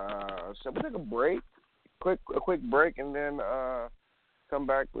 So we take a break, a quick break, and then come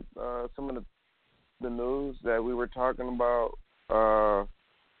back with some of the news that we were talking about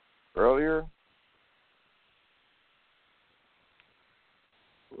earlier.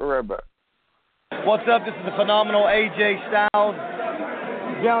 We're right back. What's up? This is the phenomenal AJ Styles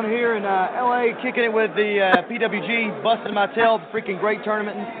down here in LA, kicking it with the PWG, busting my tail. Freaking great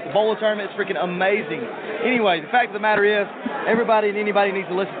tournament. The bowler tournament is freaking amazing. Anyway, the fact of the matter is, everybody and anybody needs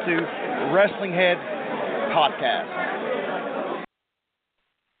to listen to Wrestling Heads podcast.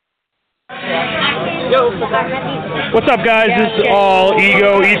 What's up, guys? This is All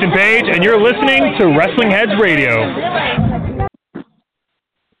Ego Ethan Page, and you're listening to Wrestling Heads Radio.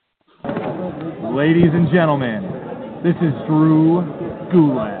 Ladies and gentlemen, this is Drew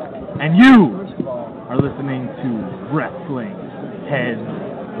Gulak, and you are listening to Wrestling Heads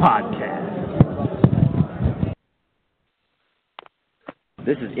Podcast.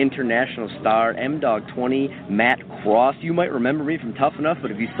 This is international star M-Dog20, Matt Cross. You might remember me from Tough Enough,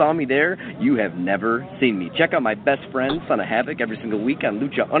 but if you saw me there, you have never seen me. Check out my best friend, Son of Havoc, every single week on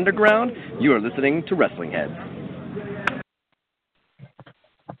Lucha Underground. You are listening to Wrestling Heads.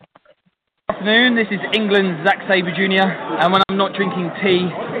 Good afternoon, this is England's Zack Sabre Jr. And when I'm not drinking tea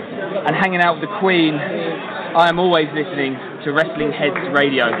and hanging out with the Queen, I am always listening to Wrestling Heads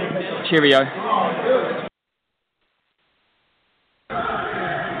Radio. Cheerio.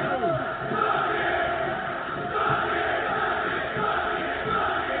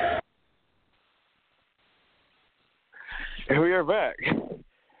 And we are back.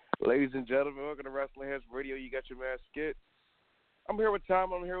 Ladies and gentlemen, welcome to Wrestling Heads Radio. You got your man Skit. I'm here with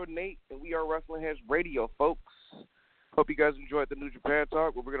Tom, I'm here with Nate, and we are Wrestling Heads Radio, folks. Hope you guys enjoyed the New Japan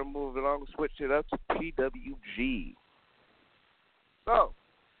talk, but we're going to move it on and switch it up to PWG. So,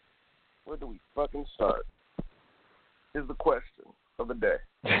 where do we fucking start? Is the question of the day.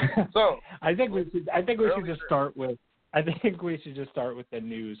 So, I think we should just start with the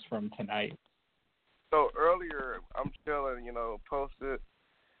news from tonight. So earlier, I'm chilling, posted,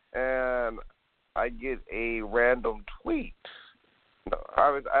 and I get a random tweet.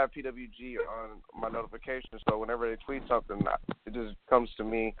 I have PWG on my notifications, so whenever they tweet something, it just comes to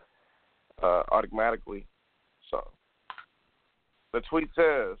me automatically. So the tweet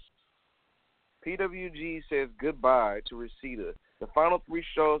says, PWG says goodbye to Reseda. The final 3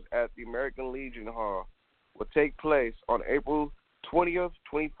 shows at the American Legion Hall will take place on April 20th,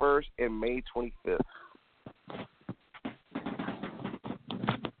 21st, and May 25th.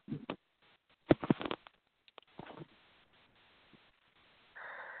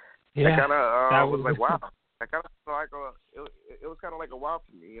 Yeah, I kind of was like, wow. I kind of felt like it was kind of like a wow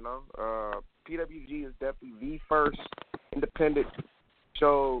for me, PWG is definitely the first independent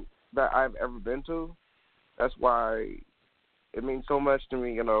show that I've ever been to. That's why it means so much to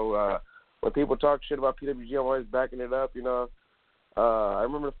me, when people talk shit about PWG, I'm always backing it up, I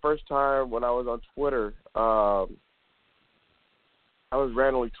remember the first time when I was on Twitter, I was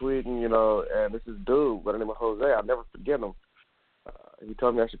randomly tweeting, and this is dude by the name of Jose. I'll never forget him. He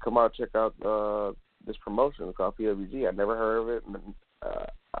told me I should come out and check out this promotion called PWG. I never heard of it. And,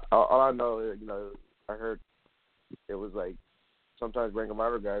 all I know is, I heard it was like sometimes Ring of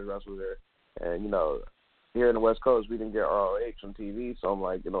Honor guys wrestle there. And, here in the West Coast, we didn't get ROH on TV. So I'm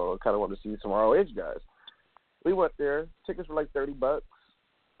like, I kind of want to see some ROH guys. We went there. Tickets were like $30.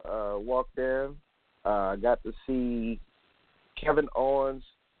 Walked in. Got to see Kevin Owens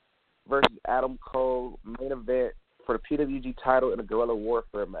versus Adam Cole main event for the PWG title in a guerrilla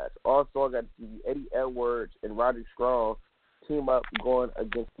warfare match. Also, I got to see Eddie Edwards and Roderick Strong team up going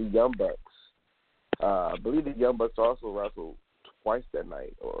against the Young Bucks. I believe the Young Bucks also wrestled twice that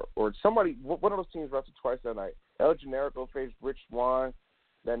night, or somebody, one of those teams wrestled twice that night. El Generico faced Rich Swann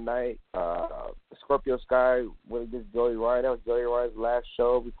that night. Scorpio Sky went against Joey Ryan. That was Joey Ryan's last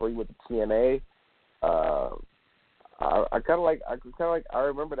show before he went to TNA. I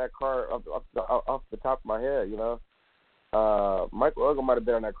remember that card off the top of my head, you know. Michael Ogle might have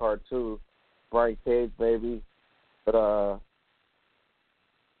been on that card too. Brian Cage, maybe. But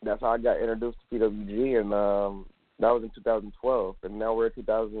that's how I got introduced to PWG, and that was in 2012. And now we're in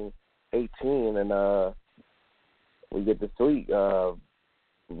 2018, and we get this tweet.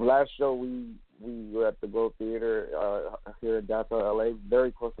 Last show we were at the Globe Theater here in downtown LA,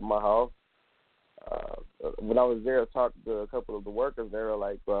 very close to my house. When I was there, I talked to a couple of the workers. They were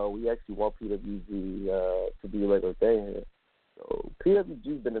like, "Well, we actually want PWG to be a regular thing here." So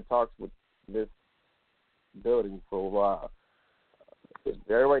PWG's been in talks with this building for a while.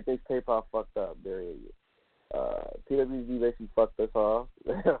 Everybody thinks K-pop fucked up. They're idiots. PWG basically fucked us off.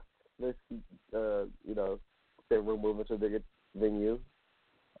 They were moving to a bigger venue.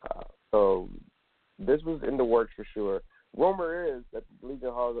 So this was in the works for sure. Rumor is that the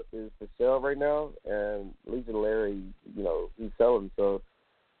Legion Hall is for sale right now, and Legion Larry, he's selling. So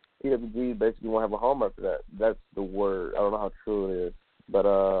PWG basically won't have a home after that. That's the word. I don't know how true it is. But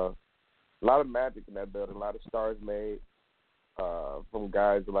a lot of magic in that building, a lot of stars made from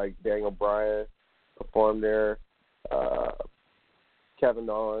guys like Daniel Bryan performed there, Kevin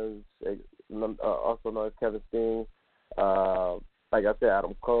Owens, also known as Kevin Steen, like I said,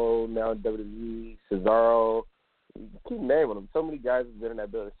 Adam Cole, now in WWE, Cesaro. You keep naming them. So many guys have been in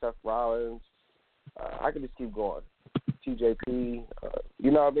that building. Seth Rollins. I can just keep going. TJP.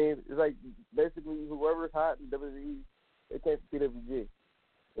 You know what I mean? It's like basically whoever's hot in WWE, they came from PWG. You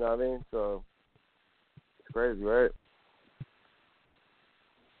know what I mean? So it's crazy, right?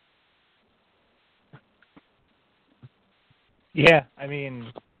 Yeah, I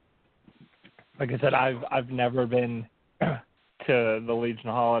mean, like I said, I've never been to the Legion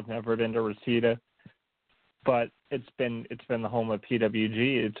Hall. I've never been to Reseda, but it's been the home of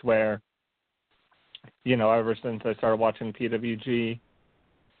PWG. It's where, ever since I started watching PWG,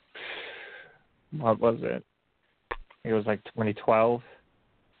 what was it? It was like 2012,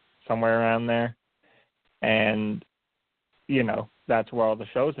 somewhere around there, and that's where all the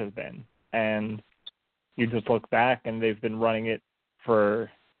shows have been. And you just look back, and they've been running it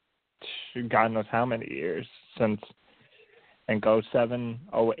for God knows how many years, since I think 07,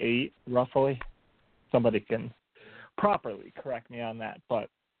 08, roughly. Somebody can properly correct me on that, but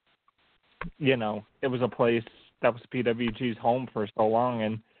it was a place that was PWG's home for so long,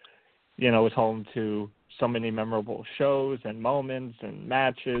 and it was home to so many memorable shows and moments and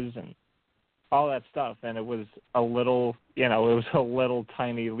matches and all that stuff. And it was a little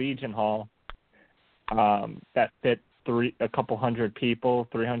tiny Legion Hall that fit a couple hundred people,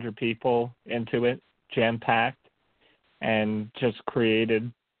 300 people into it, jam-packed, and just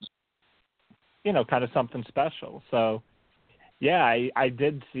created kind of something special. So, yeah, I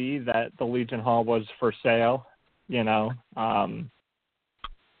did see that the Legion Hall was for sale,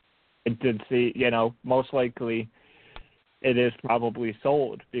 It did see, most likely it is probably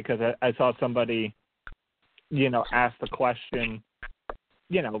sold, because I saw somebody, ask the question,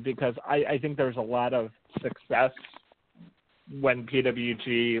 because I think there's a lot of success when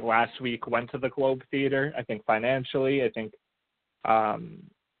PWG last week went to the Globe Theater. I think financially, I think,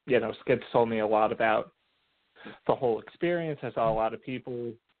 Skits told me a lot about the whole experience. I saw a lot of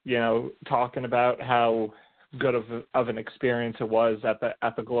people, talking about how good of an experience it was at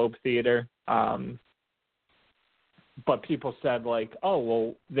the Globe Theater. But people said, like, oh,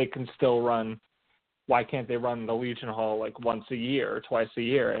 well, they can still run. Why can't they run the Legion Hall like once a year or twice a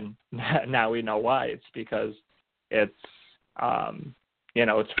year? And now we know why. It's because it's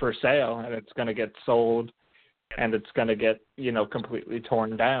it's for sale, and it's going to get sold, and it's going to get completely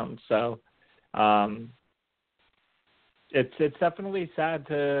torn down. So it's definitely sad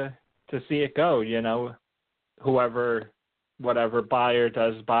to see it go. Whatever buyer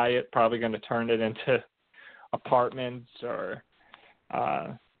does buy it, probably going to turn it into apartments or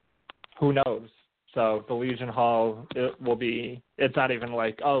who knows. So the Legion Hall, it's not even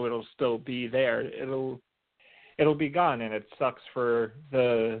like, oh, it'll still be there. It'll be gone, and it sucks for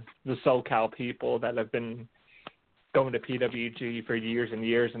the SoCal people that have been going to PWG for years and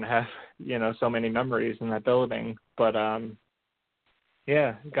years and have, so many memories in that building. But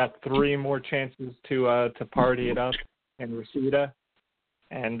got 3 more chances to party it up in Reseda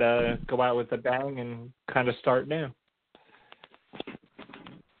and go out with a bang and kind of start new.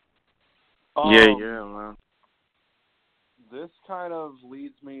 Yeah, man. This kind of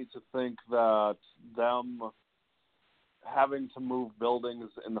leads me to think that them having to move buildings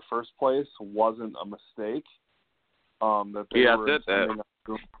in the first place wasn't a mistake. That they were intending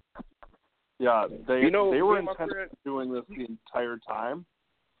on. Yeah, they were intending on doing this the entire time,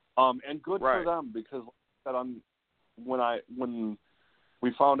 and good for them because like I said, when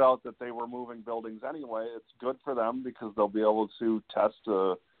we found out that they were moving buildings anyway, it's good for them because they'll be able to test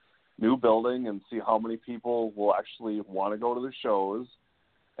a new building and see how many people will actually want to go to the shows.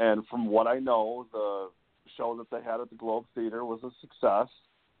 And from what I know, the show that they had at the Globe Theater was a success.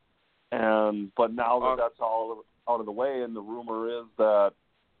 But now that that's all out of the way, and the rumor is that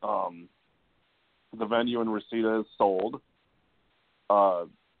the venue in Reseda is sold, I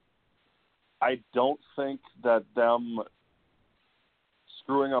don't think that them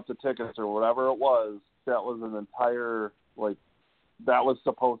screwing up the tickets or whatever it was, that was an entire, that was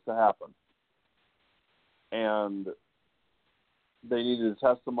supposed to happen. And they needed to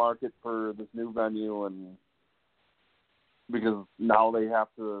test the market for this new venue, and because now they have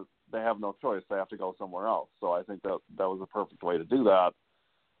no choice. They have to go somewhere else. So I think that was a perfect way to do that.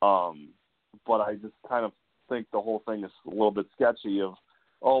 But I just kind of think the whole thing is a little bit sketchy of,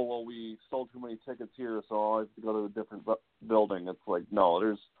 oh, well, we sold too many tickets here, so I have to go to a different building. It's like, no,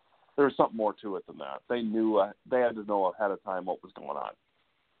 there's something more to it than that. They had to know ahead of time what was going on.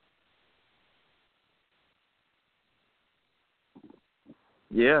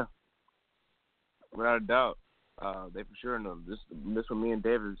 Yeah, without a doubt. They for sure know. This what me and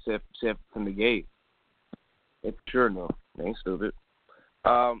David said from the gate. They for sure know. They ain't stupid.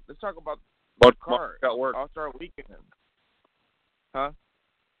 Let's talk about the card. Got work. All-Star Weekend. Huh?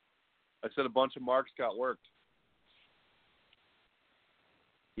 I said a bunch of marks got worked.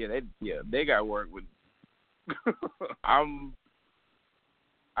 Yeah, they got work with. I'm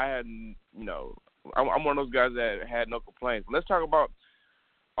one of those guys that had no complaints. Let's talk about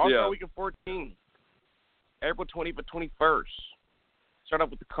All-Star Weekend 14, April 20th to 21st. Start off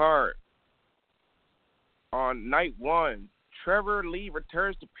with the card. On night one, Trevor Lee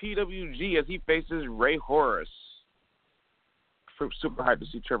returns to PWG as he faces Ray Horace. Super hyped to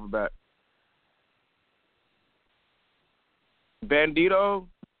see Trevor back. Bandito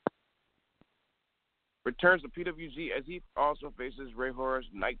returns to PWG as he also faces Ray Horace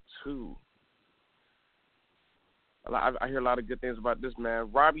night two. I hear a lot of good things about this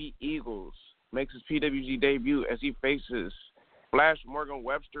man. Robbie Eagles makes his PWG debut as he faces Flash Morgan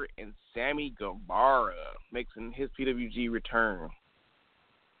Webster, and Sammy Guevara making his PWG return.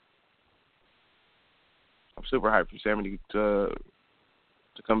 I'm super hyped for Sammy to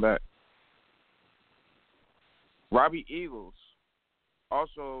come back. Robbie Eagles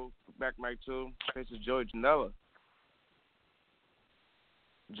also back night two faces Joey Janela.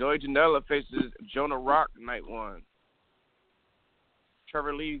 Joey Janela faces Jonah Rock night one.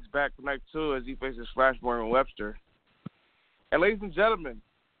 Trevor Lee's back night two as he faces Flash Morgan Webster. And ladies and gentlemen,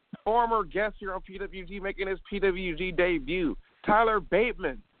 former guest here on PWG making his PWG debut, Tyler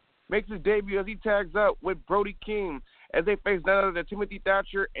Bateman makes his debut as he tags up with Brody King as they face none other than Timothy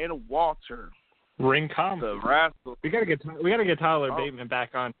Thatcher and Walter. Ring comp. The Rascals. We gotta get Tyler Bateman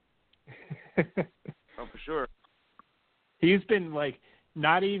back on. Oh, for sure. He's been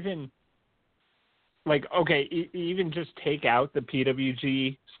not even okay. Even just take out the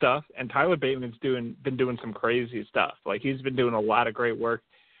PWG stuff, and Tyler Bateman's been doing some crazy stuff. He's been doing a lot of great work.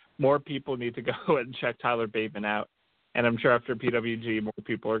 More people need to go and check Tyler Bateman out, and I'm sure after PWG, more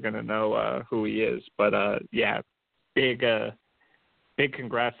people are going to know who he is. But yeah, big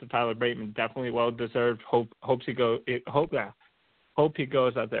congrats to Tyler Bateman. Definitely well deserved. Hope he goes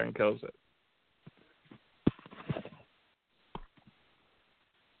out there and kills it.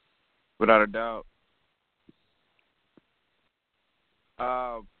 Without a doubt.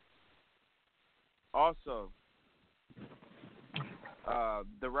 Also,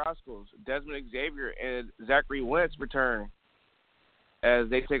 the Rascals, Desmond Xavier and Zachary Wentz return as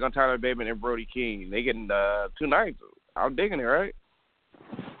they take on Tyler Bateman and Brody King. They getting 2 nights. I'm digging it, right?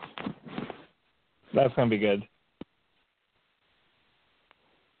 That's going to be good.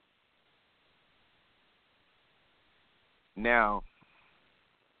 Now,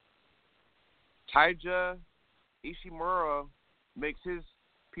 Taija Ishimura makes his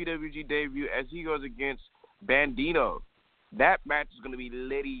PWG debut as he goes against Bandito. That match is going to be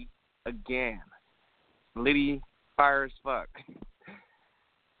litty again. Litty fire as fuck.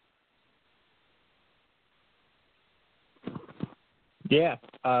 Yeah.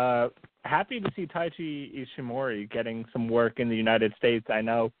 Happy to see Taiji Ishimori getting some work in the United States. I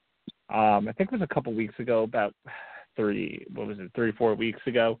know, I think it was a couple weeks ago, about 3-4 weeks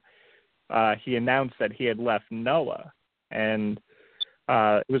ago, he announced that he had left Noah. And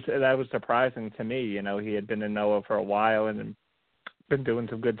that was surprising to me. You know, he had been in Noah for a while and been doing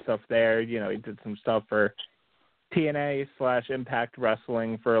some good stuff there. You know, he did some stuff for TNA / Impact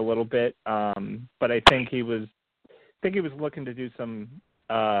Wrestling for a little bit. But I think he was looking to do some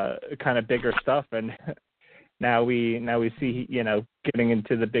kind of bigger stuff, and now we see, you know, getting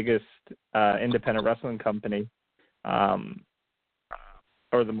into the biggest independent wrestling company,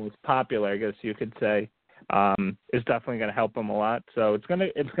 or the most popular, I guess you could say, is definitely going to help him a lot. So it's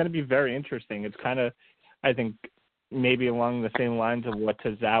gonna be very interesting. It's kind of, I think, maybe along the same lines of what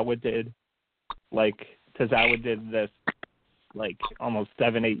Tozawa did. Like Tozawa did this like almost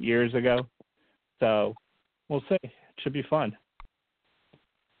 7-8 years ago. So we'll see. It should be fun.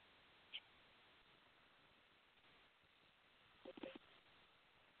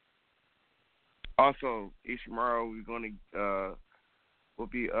 Also, Ishimaro, will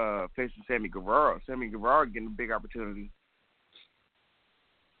be facing Sammy Guevara. Sammy Guevara getting a big opportunity.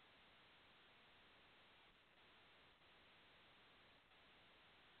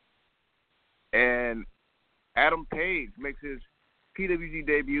 And Adam Page makes his PWG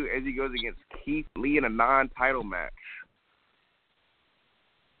debut as he goes against Keith Lee in a non-title match.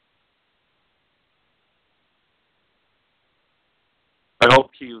 I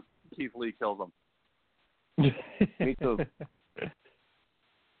hope Keith Lee kills him. Me too.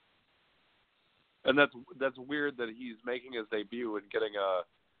 And that's weird that he's making his debut and getting a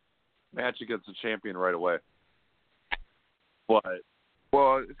match against the champion right away. But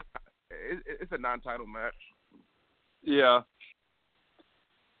well, it's a non-title match. Yeah.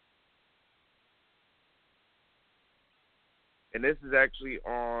 And this is actually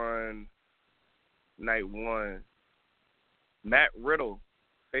on night 1. Matt Riddle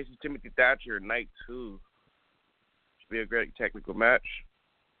faces Timothy Thatcher night 2. Should be a great technical match.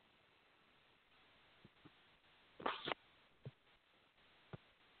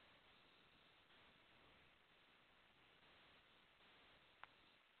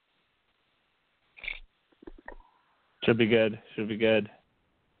 Should be good.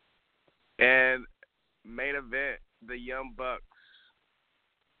 And main event, the Young Bucks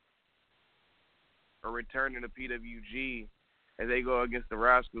are returning to PWG as they go against the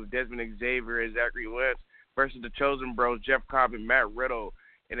Rascals, Desmond Xavier and Zachary Wentz versus the Chosen Bros, Jeff Cobb and Matt Riddle,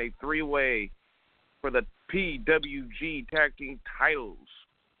 in a 3-way for the PWG Tag Team titles.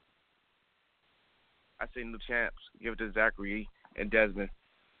 I say new champs. Give it to Zachary and Desmond.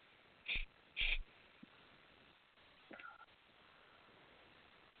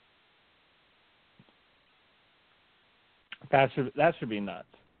 That should be nuts.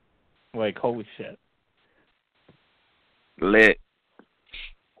 Like, holy shit. Lit.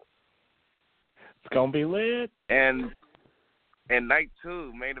 It's gonna be lit. And night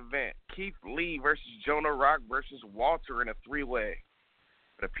 2, main event, Keith Lee versus Jonah Rock versus Walter in a 3-way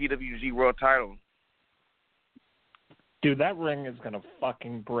for the PWG World Title. Dude, that ring is gonna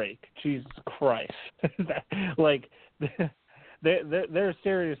fucking break. Jesus Christ. Like, they're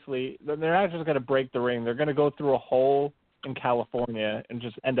seriously, they're not just gonna break the ring. They're gonna go through a hole in California and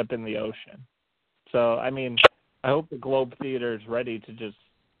just end up in the ocean. So, I mean, I hope the Globe Theater is ready to just,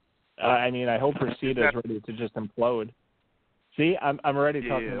 I hope Reseda is ready to just implode. See, I'm already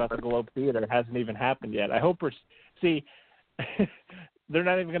talking about the Globe Theater. It hasn't even happened yet. I hope they're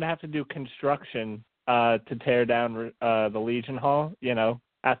not even going to have to do construction to tear down the Legion Hall. You know,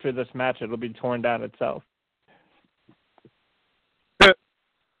 after this match, it'll be torn down itself.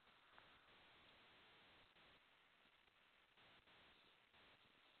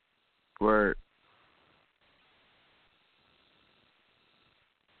 Word.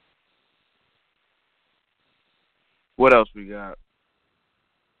 What else we got?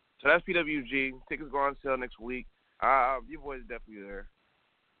 So that's PWG. Tickets go on sale next week. Your boy's definitely there.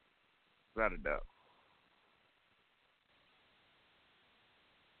 Without a doubt.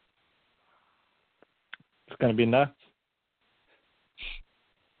 It's going to be nuts.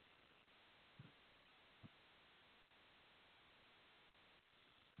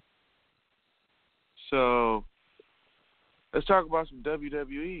 So, let's talk about some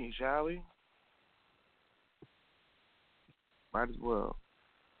WWE, shall we? Might as well.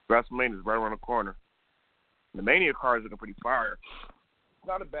 WrestleMania is right around the corner. The Mania card is looking pretty fire.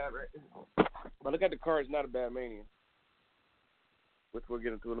 Not a bad, right? But look at the card, it's not a bad Mania. Which we'll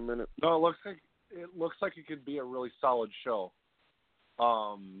get into in a minute. No, it looks like it could be a really solid show.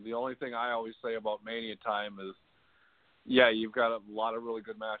 The only thing I always say about Mania time is, yeah, you've got a lot of really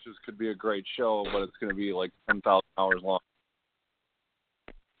good matches. Could be a great show, but it's going to be like 10,000 hours long.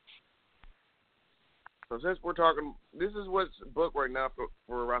 So since we're talking, this is what's booked right now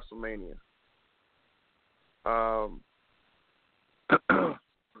for WrestleMania.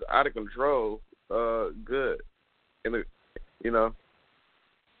 out of control. Good, and you know.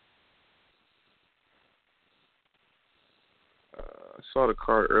 I saw the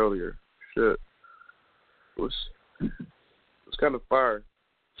card earlier. Shit, it was kind of fire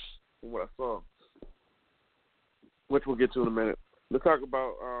from what I saw, which we'll get to in a minute. Let's talk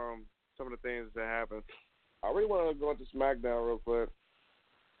about some of the things that happened. I really want to go into SmackDown real quick.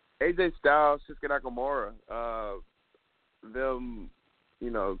 AJ Styles, Shinsuke Nakamura, them,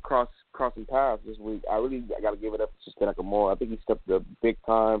 crossing paths this week. I got to give it up to Shinsuke Nakamura. I think he stepped up big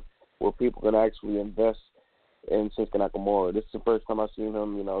time where people can actually invest in Shinsuke Nakamura. This is the first time I've seen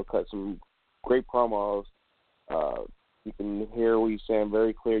him, cut some great promos. You can hear what he's saying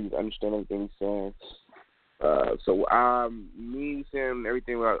very clear. You can understand everything he's saying. So me seeing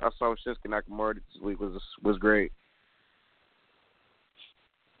everything I saw with Shinsuke Nakamura this week was great.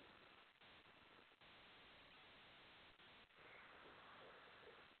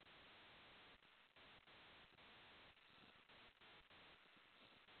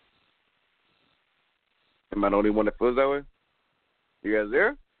 Am I the only one that feels that way? You guys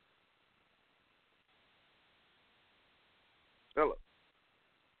there? Hello.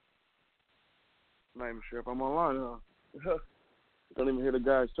 I'm not even sure if I'm online, huh? Don't even hear the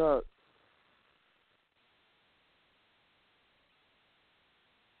guys talk.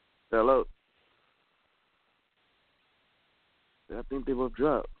 Hello. I think they both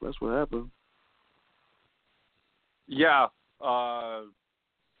dropped. That's what happened. Yeah.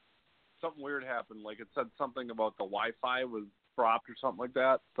 Something weird happened. Like, it said something about the Wi-Fi was dropped or something like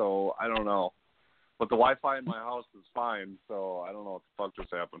that. So I don't know. But the Wi-Fi in my house is fine. So I don't know what the fuck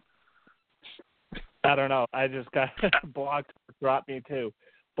just happened. I don't know. I just got Blog Talk dropped me too.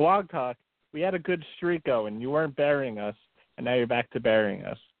 Blog Talk, we had a good streak going. You weren't burying us, and now you're back to burying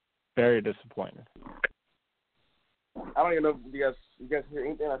us. Very disappointed. I don't even know if you guys hear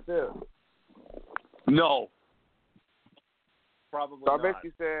anything I said. No. Probably so not. I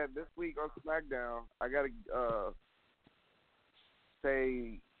basically said this week on SmackDown, I got to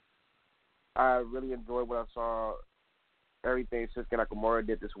say I really enjoyed what I saw. Everything Shinsuke Nakamura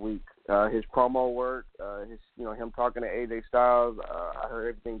did this week, his promo work, him talking to AJ Styles. I heard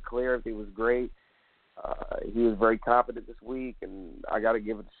everything clear. Everything was great. He was very confident this week, and I got to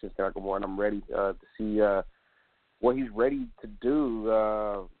give it to Shinsuke Nakamura. And I'm ready to see what he's ready to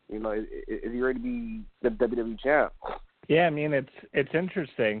do. Is he ready to be the WWE champ? Yeah, I mean it's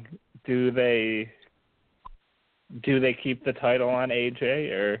interesting. Do they keep the title on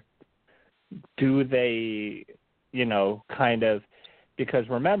AJ, or do they? Kind of, because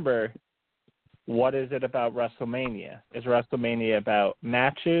remember, what is it about WrestleMania? Is WrestleMania about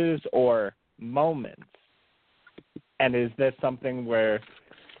matches or moments? And is this something where,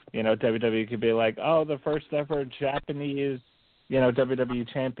 WWE could be like, oh, the first ever Japanese, WWE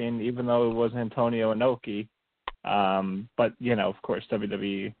champion, even though it was Antonio Inoki. But, of course,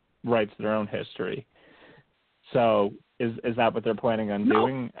 WWE writes their own history. So is that what they're planning on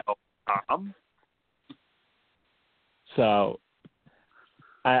doing? So,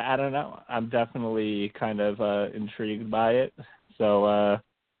 I don't know. I'm definitely kind of intrigued by it. So,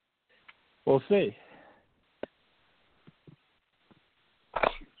 we'll see.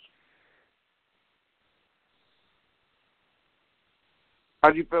 How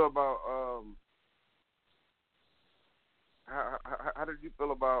did you feel about how did you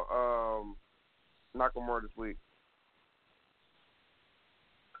feel about Nakamura this week?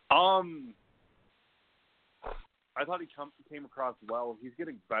 I thought he came across well. He's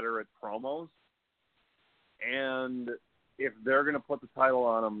getting better at promos. And if they're going to put the title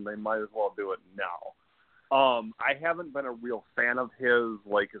on him, they might as well do it now. I haven't been a real fan of his,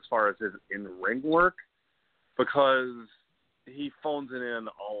 as far as his in-ring work, because he phones it in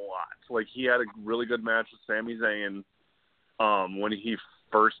a lot. He had a really good match with Sami Zayn when he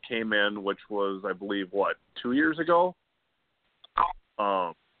first came in, which was, I believe, 2 years ago?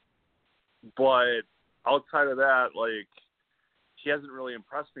 But outside of that, he hasn't really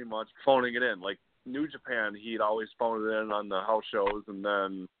impressed me much phoning it in. New Japan, he'd always phoned it in on the house shows, and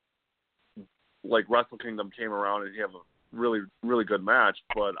then, Wrestle Kingdom came around and he had a really, really good match,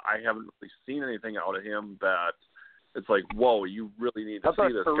 but I haven't really seen anything out of him that it's whoa, you really need to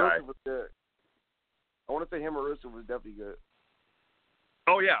see this guy. Was good. I want to say him or Rusev was definitely good.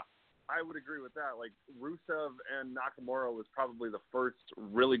 Oh, yeah. I would agree with that. Rusev and Nakamura was probably the first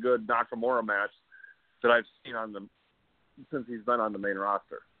really good Nakamura match that I've seen since he's been on the main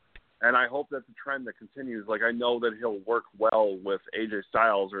roster. And I hope that's a trend that continues. I know that he'll work well with AJ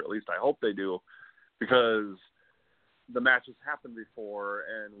Styles, or at least I hope they do, because the matches happened before,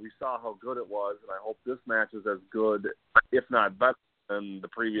 and we saw how good it was, and I hope this match is as good, if not better, than the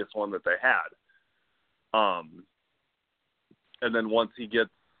previous one that they had. And then once he gets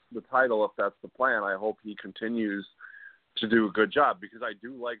the title, if that's the plan, I hope he continues to do a good job, because I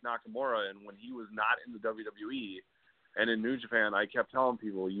do like Nakamura, and when he was not in the WWE and in New Japan, I kept telling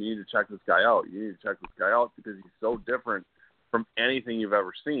people, you need to check this guy out. You need to check this guy out because he's so different from anything you've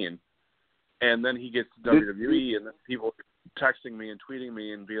ever seen. And then he gets to WWE, and then people texting me and tweeting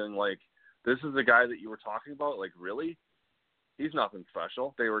me and being like, this is the guy that you were talking about? Like, really? He's nothing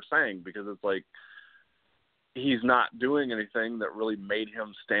special. They were saying, because it's like, he's not doing anything that really made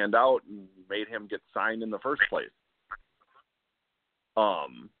him stand out and made him get signed in the first place. So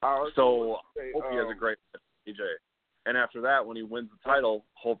I hope he has a great AJ. And after that, when he wins the title,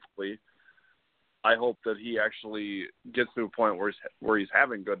 hopefully, I hope that he actually gets to a point where he's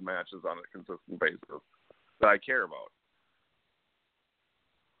having good matches on a consistent basis that I care about.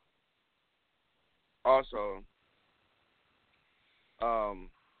 Also,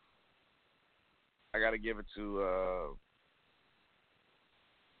 I gotta give it to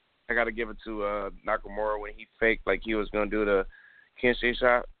Nakamura when he faked like he was gonna do the Kinsey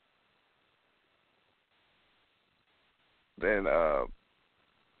shot. Then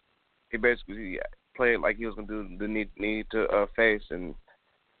he basically played like he was gonna do the need to face, and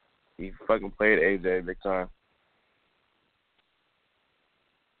he fucking played AJ big time.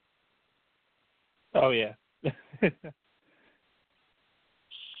 Oh yeah.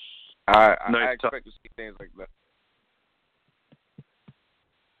 I expect to see things like that.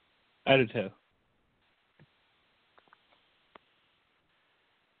 I do too.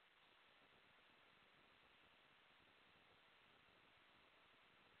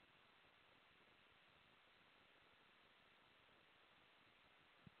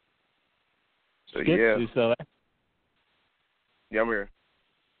 So yeah. You still there? Yeah, I'm here.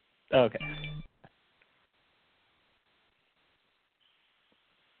 Okay.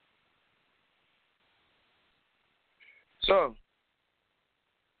 So,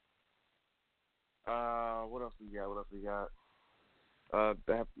 what else we got?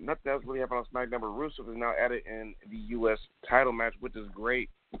 Nothing else really happened on SmackDown, but Rusev is now added in the U.S. title match, which is great.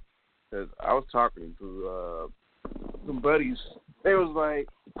 Because I was talking to some buddies. They was like,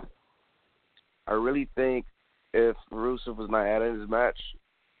 I really think if Rusev was not added in this match,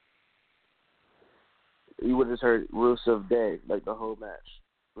 you would have just heard Rusev Day, like the whole match.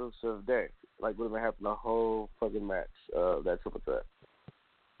 Rusev Day. Like, would have been happening the whole fucking match, that triple threat.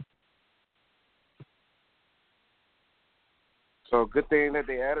 So, good thing that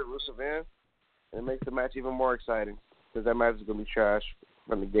they added Rusev in. It makes the match even more exciting, because that match is going to be trash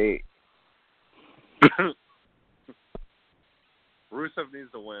from the gate. Rusev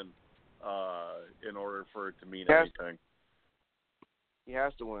needs to win in order for it to mean anything. He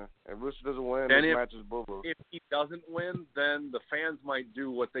has to win. If Rusev doesn't win, and this match is boo-boo. If he doesn't win, then the fans might do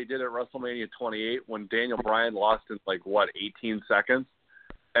what they did at WrestleMania 28 when Daniel Bryan lost in, 18 seconds,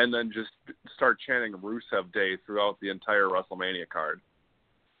 and then just start chanting Rusev Day throughout the entire WrestleMania card.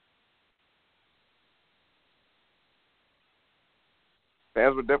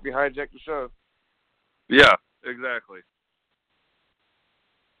 Fans would definitely hijack the show. Yeah, exactly.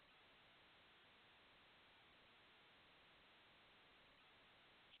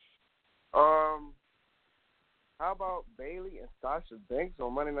 How about Bayley and Sasha Banks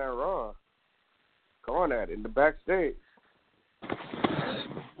on Monday Night Raw? Going at it in the backstage.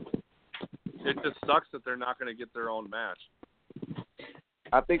 It just sucks that they're not going to get their own match.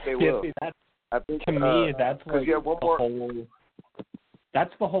 I think they will. See, I think to me, that's like you have one more.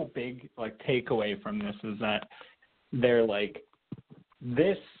 That's the whole big takeaway from this, is that they're like,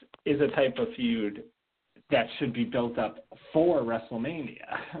 this is a type of feud that should be built up for WrestleMania.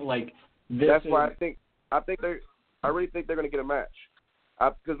 That's why I really think they're going to get a match.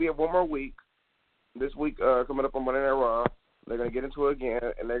 Because we have one more week. This week coming up on Monday Night Raw, they're going to get into it again,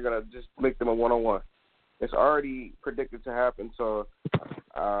 and they're going to just make them a one-on-one. It's already predicted to happen, so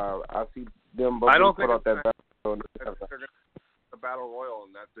I see them both put out that battle. They're going to the Battle Royal,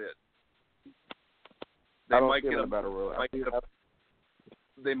 and that's it. They might get a Battle Royal.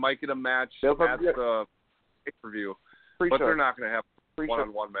 They might get a match at the pay-per-view, but they're not going to have a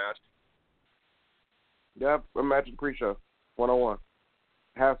one-on-one match. Yeah, a match in pre-show, one-on-one.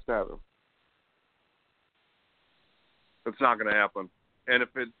 Has to happen. It's not going to happen. And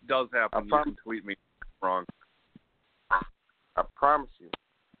if it does happen, you can tweet me wrong. I promise you.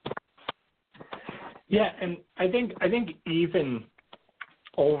 Yeah, and I think even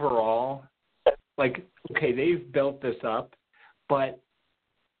overall, okay, they've built this up, but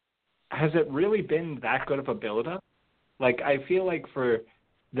has it really been that good of a build-up? Like, I feel like for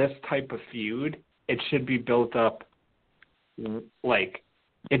this type of feud, it should be built up. Like,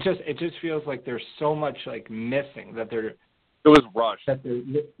 it just feels like there's so much like missing that they're. It was rushed.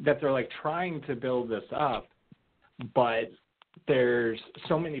 That they're like trying to build this up, but there's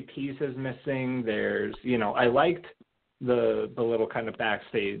so many pieces missing. There's, I liked the little kind of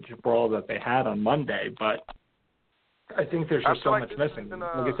backstage brawl that they had on Monday, but I think there's just so much missing.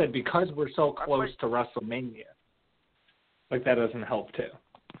 Like I said, because we're so close to WrestleMania, like that doesn't help too.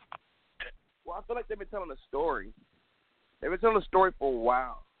 Well, I feel like they've been telling a story. They've been telling a story for a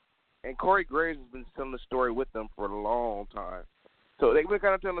while. And Corey Graves has been telling the story with them for a long time. So they've been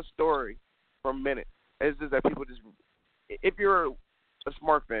kind of telling a story for a minute. It's just that people just, if you're a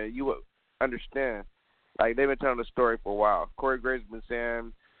smart fan, you would understand. Like, they've been telling the story for a while. Corey Graves has been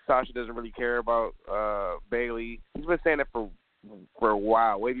saying Sasha doesn't really care about Bayley. He's been saying that for a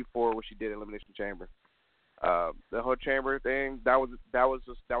while, way before what she did in Elimination Chamber. The whole Chamber thing, that was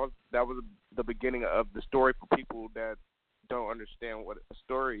the beginning of the story for people that don't understand what a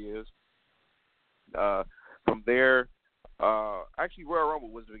story is. From there, actually Royal Rumble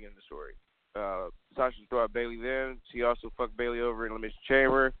was the beginning of the story. Sasha threw out Bayley then. She also fucked Bayley over in Elimination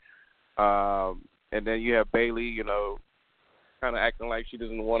Chamber. And then you have Bayley, kind of acting like she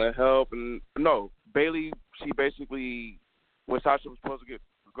doesn't want to help. And no, Bayley, she basically, when Sasha was supposed to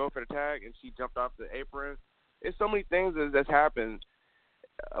go for the tag and she jumped off the apron. It's so many things that's happened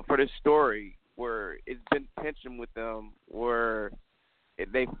for this story where it's been tension with them, where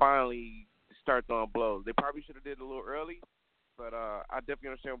they finally start throwing blows. They probably should have did it a little early, but I definitely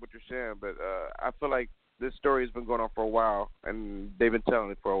understand what you're saying. But I feel like this story has been going on for a while, and they've been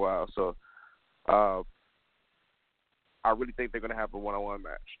telling it for a while. So I really think they're going to have a one-on-one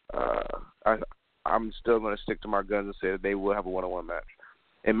match. I'm still going to stick to my guns and say that they will have a one-on-one match.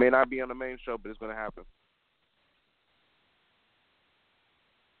 It may not be on the main show, but it's going to happen.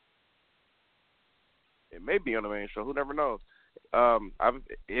 It may be on the main show. Who never knows?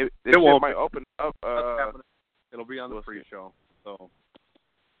 It might open up. It'll be on the pre-show. So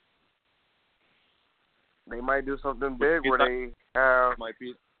they might do something big where they have. Might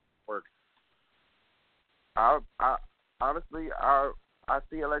be work. Honestly, I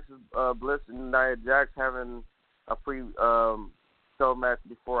see Alexis Bliss and Nia Jax having a pre-show match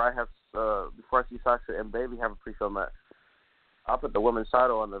before I see Sasha and Bayley have a pre-show match. I'll put the women's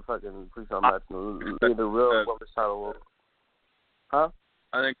title on the fucking pre-show match. Leave the real women's title. Huh?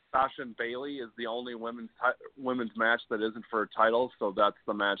 I think Sasha and Bayley is the only women's match that isn't for a title, so that's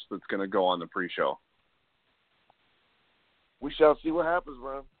the match that's going to go on the pre-show. We shall see what happens,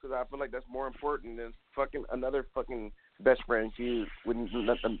 bro. Because I feel like that's more important than another best friend feud with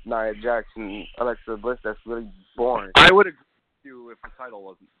Nia Jax and Alexa Bliss. That's really boring. I would agree with you if the title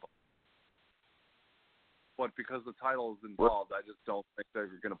wasn't involved. But because the title is involved, I just don't think they're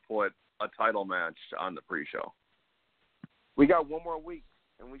going to put a title match on the pre-show. We got one more week,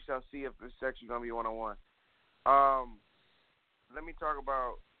 and we shall see if it's actually going to be one-on-one. Let me talk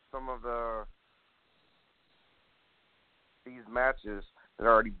about some of these matches that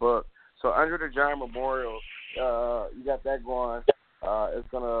are already booked. So Andre the Giant Memorial, you got that going. It's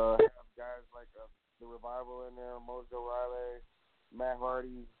going to have guys like the Revival in there, Mojo Riley, Matt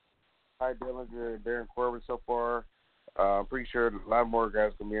Hardy, Ty Dillinger, and Baron Corbin so far. I'm pretty sure a lot more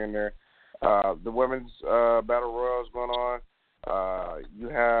guys going to be in there. The women's battle royal is going on. You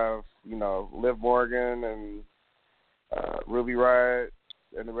have, Liv Morgan and Ruby Riott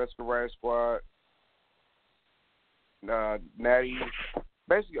and the rest of the Riott Squad. Natty,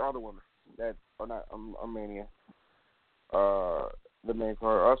 basically all the women that are not Mania. The main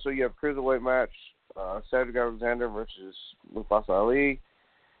card. Also, you have Cruiserweight match, Cedric Alexander versus Mustafa Ali.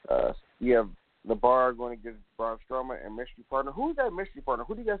 You have The Bar going against Braun Strowman and mystery partner. Who's that mystery partner?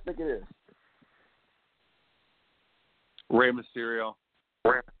 Who do you guys think it is? Rey Mysterio.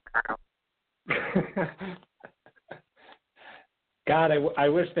 God, I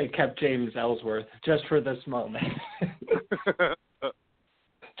wish they kept James Ellsworth just for this moment.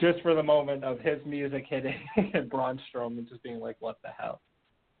 Just for the moment of his music hitting and Braun Strowman just being like, what the hell?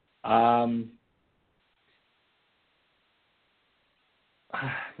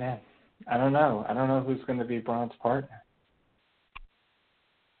 Man, I don't know. I don't know who's going to be Braun's partner.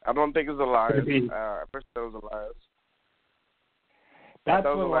 I don't think it's Elias. First, it was Elias. That's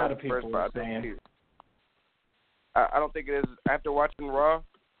what a lot of people are saying. I don't think it is. After watching Raw,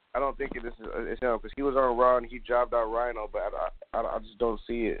 I don't think it is it's him because he was on Raw and he jobbed out Rhino, but I just don't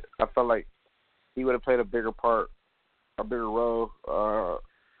see it. I felt like he would have played a bigger part, a bigger role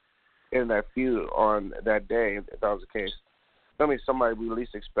in that feud on that day if that was the case. I mean, somebody we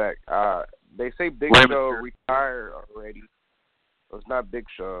least expect. They say Big Rey Show Mysterio. retired already. So it's not Big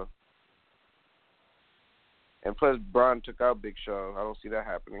Show. And plus, Braun took out Big Show. I don't see that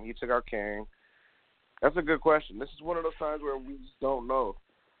happening. He took out Kane. That's a good question. This is one of those times where we just don't know.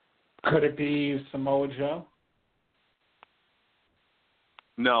 Could it be Samoa Joe?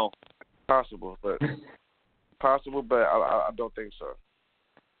 No. Possible, but I don't think so.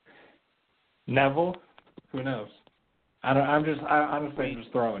 Neville? Who knows? Honestly, I'm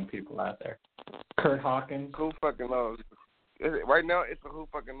just throwing people out there. Kurt Hawkins? Who fucking knows? Right now, it's a who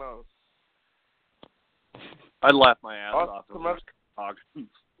fucking knows. I'd laugh my ass Also, off if it was Hawkins.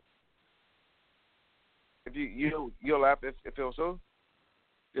 If you'll laugh if it was who?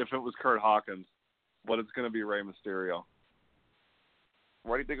 If it was Kurt Hawkins, but it's going to be Rey Mysterio.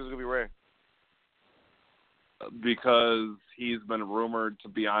 Why do you think it's going to be Rey? Because he's been rumored to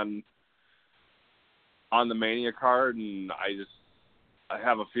be on the Mania card, and I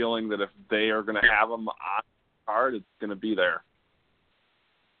have a feeling that if they are going to have him on the card, it's going to be there.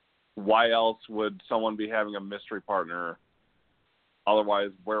 Why else would someone be having a mystery partner? Otherwise,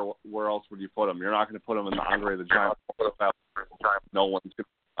 where else would you put him? You're not going to put him in the Andre the Giant. No one's going to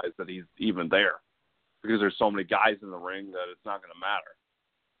realize that he's even there because there's so many guys in the ring that it's not going to matter.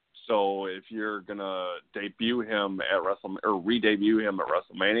 So if you're going to debut him at re-debut him at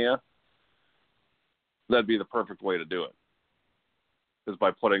WrestleMania, that'd be the perfect way to do it, is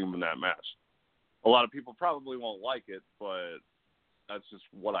by putting him in that match. A lot of people probably won't like it, but that's just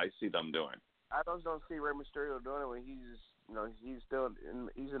what I see them doing. I just don't see Rey Mysterio doing it when he's still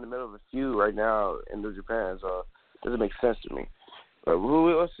he's in the middle of a feud right now in New Japan, so it doesn't make sense to me. But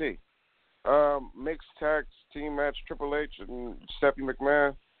let's see. Mixed tag team match: Triple H and Stephanie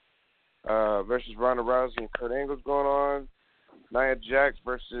McMahon versus Ronda Rousey and Kurt Angle's going on. Nia Jax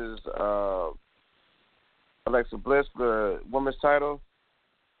versus Alexa Bliss for the women's title.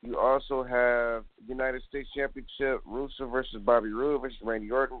 You also have United States Championship: Rusev versus Bobby Roode versus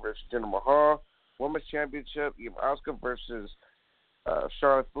Randy Orton versus Jinder Mahal. Women's Championship: Eva Asuka versus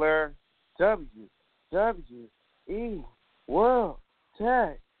Charlotte Flair. WWE World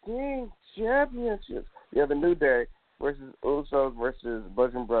Tag Team Championships. You have the New Day versus Usos versus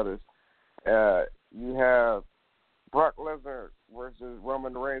Bludgeon Brothers. You have Brock Lesnar versus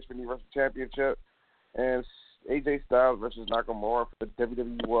Roman Reigns for the Universal Championship, and AJ Styles versus Nakamura for the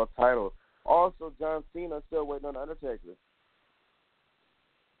WWE World Title. Also, John Cena still waiting on the Undertaker.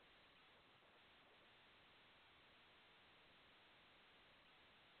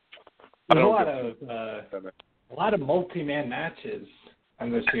 There's a lot of multi-man matches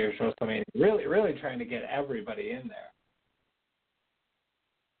on this year's WrestleMania. Really, really trying to get everybody in there.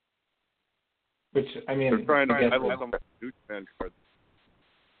 Which I mean, they're trying to get some New Japan cards.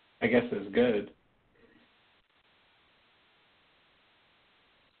 I guess is good.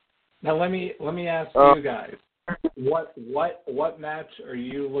 Now let me ask you guys, what match are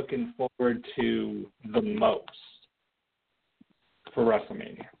you looking forward to the most for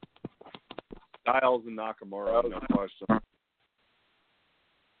WrestleMania? Styles and Nakamura, no question.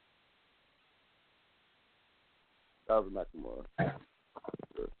 Styles and Nakamura.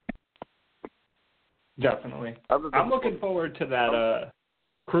 Definitely. I'm looking forward to that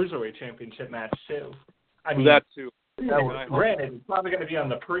Cruiserweight Championship match too. I mean, that too. Granted, it's probably going to be on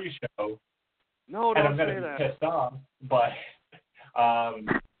the pre-show. No, and don't I'm going say to be that. pissed off, but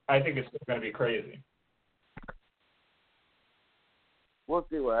I think it's going to be crazy. We'll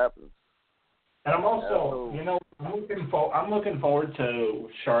see what happens. And I'm also, I'm looking forward to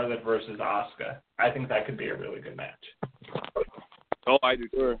Charlotte versus Asuka. I think that could be a really good match. Oh, I do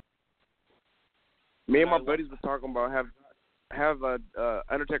too. Me and my buddies were talking about have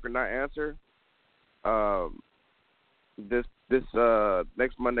Undertaker not answer this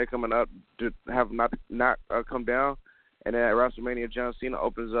next Monday coming up, to have not come down, and then at WrestleMania John Cena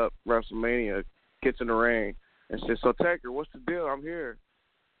opens up WrestleMania, gets in the ring, and says, "So Taker, what's the deal? I'm here."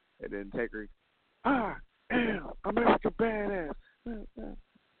 And then Taker, American Badass,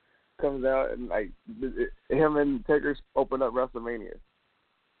 comes out, and like him and Taker open up WrestleMania.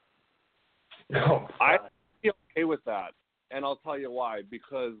 Oh, I feel okay with that, and I'll tell you why.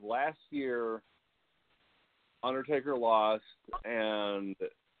 Because last year, Undertaker lost and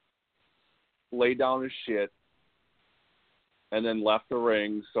laid down his shit, and then left the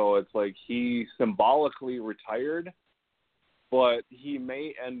ring. So it's like he symbolically retired, but he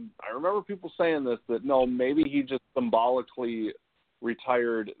may. And I remember people saying this, that no, maybe he just symbolically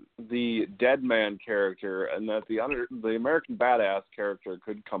retired the dead man character, and that the American Badass character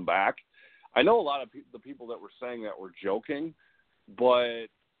could come back. I know a lot of the people that were saying that were joking, but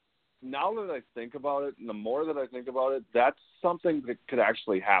now that I think about it, and the more that I think about it, that's something that could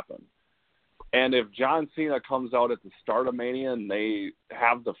actually happen. And if John Cena comes out at the start of Mania and they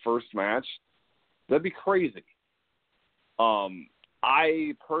have the first match, that'd be crazy.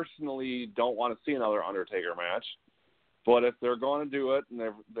 I personally don't want to see another Undertaker match, but if they're going to do it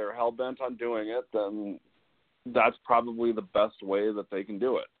and they're hell-bent on doing it, then that's probably the best way that they can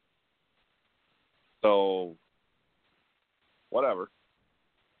do it. So, whatever.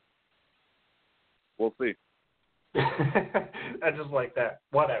 We'll see. I just like that.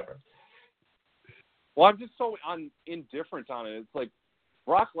 Whatever. Well, I'm just so indifferent on it. It's like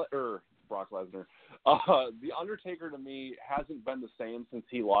Brock Lesnar. The Undertaker, to me, hasn't been the same since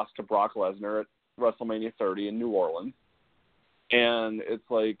he lost to Brock Lesnar at WrestleMania 30 in New Orleans. And it's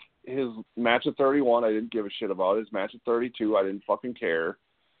like his match at 31, I didn't give a shit about. His match at 32, I didn't fucking care.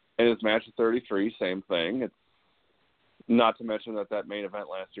 And his match at 33, same thing. It's not to mention that main event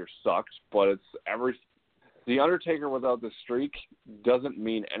last year sucked, but the Undertaker without the streak doesn't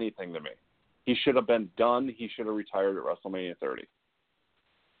mean anything to me. He should have been done. He should have retired at WrestleMania 30.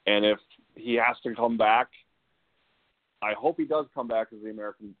 And if he has to come back, I hope he does come back as the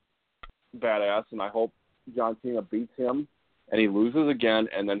American Badass, and I hope John Cena beats him and he loses again,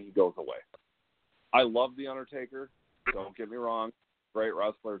 and then he goes away. I love The Undertaker. Don't get me wrong. Great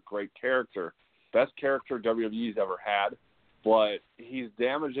wrestler, great character. Best character WWE's ever had, but he's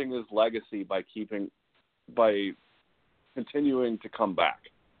damaging his legacy by continuing to come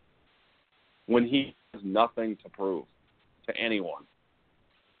back when he has nothing to prove to anyone.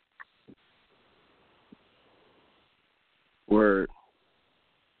 Word.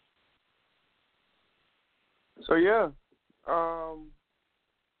 So yeah,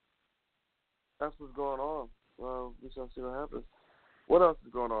 that's what's going on. Well, we shall see what happens. What else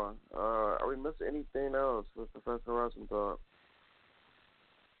is going on? Are we missing anything else with Professor Wrestling Talk?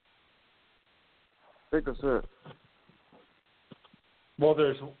 I think that's it. Well,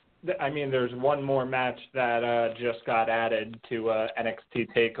 there's one more match that just got added to NXT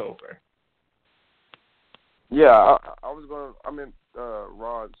TakeOver. Yeah, I'm in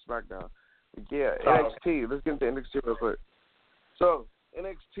Raw and SmackDown. Yeah, NXT. Let's get into NXT real quick. So,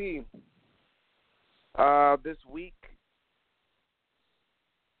 NXT, this week,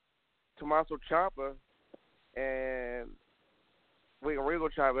 Tommaso Ciampa and we're gonna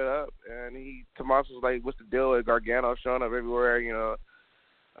chop it up, and Tommaso's like, "What's the deal with Gargano showing up everywhere?"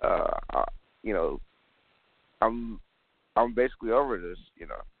 I'm basically over this,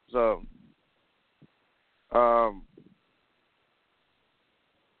 So,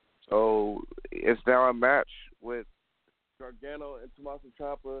 so it's now a match with Gargano and Tommaso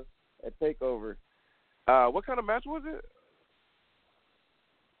Ciampa at TakeOver. What kind of match was it?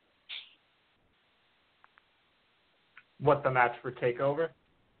 What, the match for TakeOver?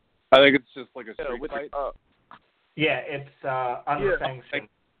 I think it's just like a street fight. Yeah, it's unsanctioned.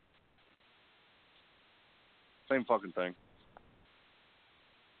 Same fucking thing.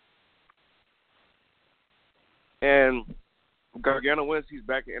 And Gargano wins, he's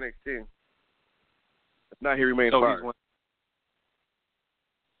back at NXT. If not, he remains fired.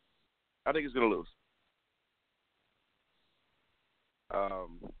 I think he's going to lose.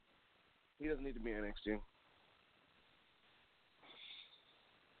 He doesn't need to be in NXT.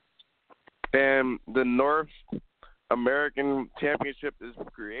 And the North American Championship is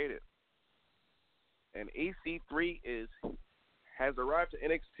created. And EC3 has arrived to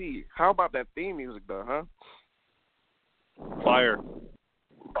NXT. How about that theme music, though, huh? Fire.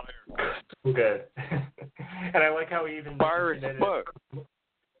 Good. And I like how he even mentioned it.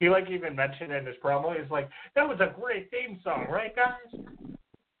 He even mentioned it in his promo. He's like, "That was a great theme song, right, guys?"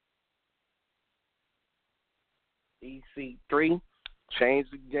 EC3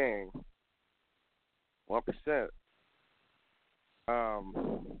 changed the game. 1%.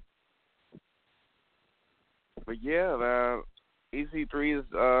 But yeah, EC3 is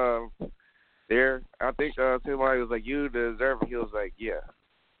there. I think somebody was like, "You deserve it." He was like, "Yeah."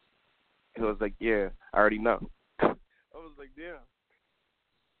 He was like, "Yeah, I already know." I was like, "Damn."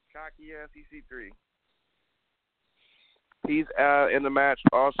 Cocky ass EC3. He's in the match.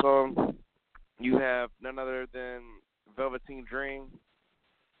 Also, you have none other than Velveteen Dream,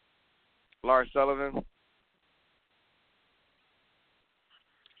 Lars Sullivan,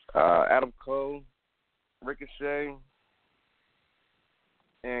 Adam Cole, Ricochet,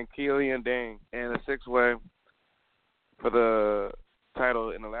 and Killian Dane, and a 6-way for the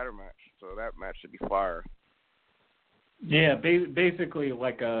title in the ladder match. So that match should be fire. Yeah, basically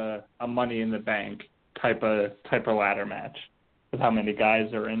like a Money in the Bank type of ladder match with how many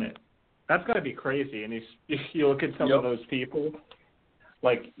guys are in it. That's got to be crazy. And you look at some of those people,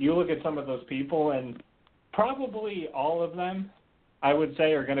 and probably all of them I would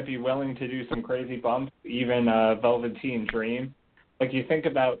say, are going to be willing to do some crazy bumps, even Velveteen Dream. Like, you think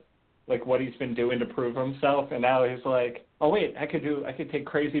about, like, what he's been doing to prove himself, and now he's like, oh, wait, I could take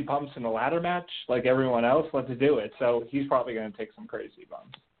crazy bumps in a ladder match like everyone else. Let's do it. So he's probably going to take some crazy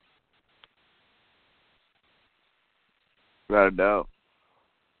bumps. Without a doubt.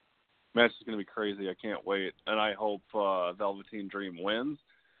 Match is going to be crazy. I can't wait. And I hope Velveteen Dream wins.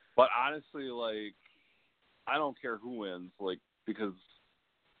 But honestly, like, I don't care who wins, like, because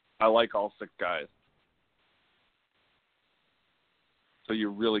I like all 6 guys. So you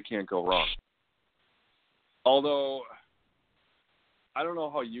really can't go wrong. Although, I don't know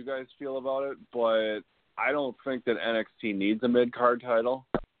how you guys feel about it, but I don't think that NXT needs a mid-card title.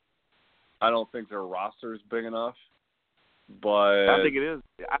 I don't think their roster is big enough. But I think it is.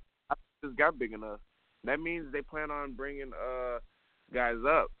 I think it's got big enough. That means they plan on bringing guys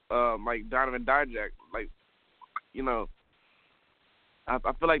up, like Donovan Dijak. Like, you know, I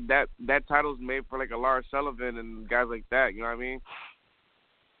feel like that title's made for like a Lars Sullivan and guys like that. You know what I mean?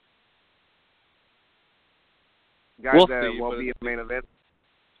 Guys that won't be in the main event.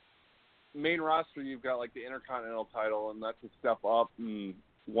 Main roster, you've got like the Intercontinental title, and that's a step up. And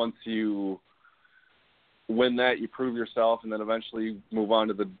once you win that, you prove yourself, and then eventually you move on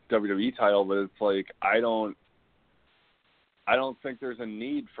to the WWE title. But it's like I don't think there's a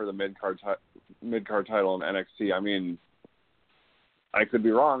need for the mid-card title in NXT. I mean, I could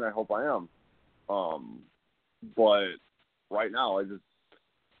be wrong. I hope I am. But right now,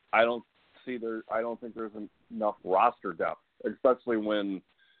 I don't think there's enough roster depth, especially when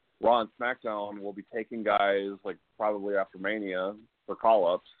Raw and SmackDown will be taking guys like probably after Mania for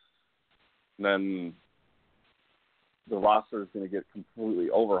call-ups, and then the roster is going to get completely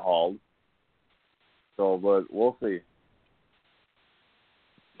overhauled. So, but we'll see.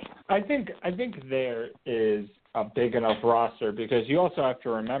 I think there is a big enough roster because you also have to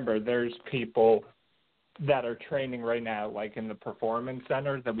remember there's people that are training right now, like in the performance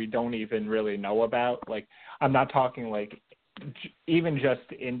center, that we don't even really know about. Like, I'm not talking like even just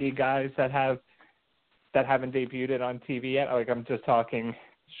indie guys that haven't debuted on TV yet. Like, I'm just talking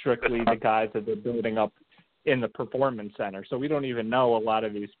strictly the guys that they're building up in the performance center. So we don't even know a lot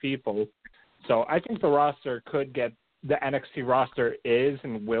of these people. So I think the roster could get, the NXT roster is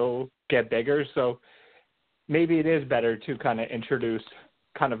and will get bigger. So maybe it is better to kind of introduce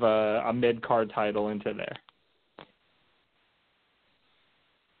kind of a mid-card title into there.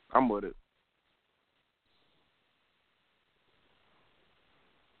 I'm with it.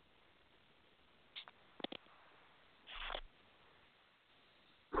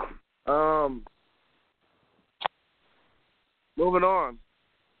 Moving on.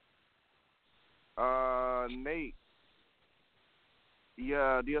 Nate.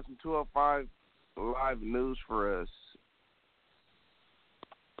 Yeah, do you have some 205 live news for us?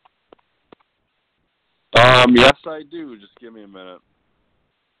 Yes, I do. Just give me a minute.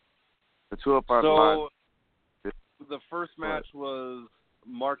 The 205 so, live. The first match was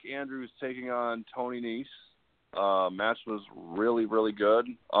Mark Andrews taking on Tony Nese. Match was really, really good.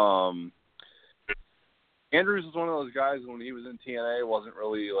 Andrews was one of those guys when he was in TNA wasn't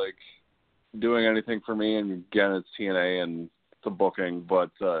really like doing anything for me. And again, it's TNA and the booking, but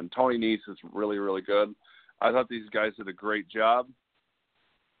Tony Nese is really, really good. I thought these guys did a great job.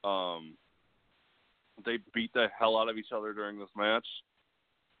 They beat the hell out of each other during this match.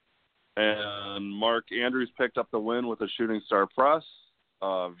 And Mark Andrews picked up the win with a shooting star press.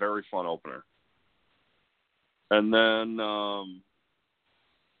 Very fun opener. And then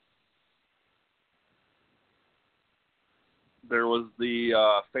there was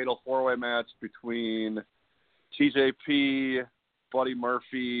the fatal four-way match between TJP, Buddy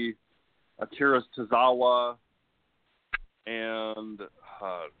Murphy, Akira Tozawa, and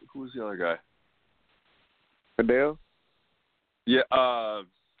who's the other guy? Hideo? Yeah,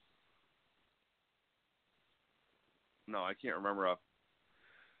 no, I can't remember.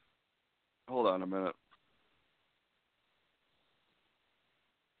 Hold on a minute.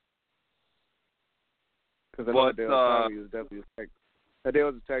 Because I know Hideo was definitely Hideo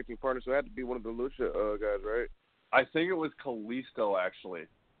was a tag team partner, so it had to be one of the Lucha guys, right? I think it was Kalisto, actually.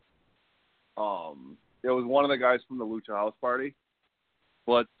 It was one of the guys from the Lucha House Party.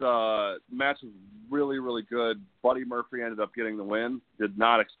 But match was really, really good. Buddy Murphy ended up getting the win. Did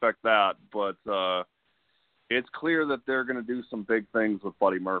not expect that, but it's clear that they're going to do some big things with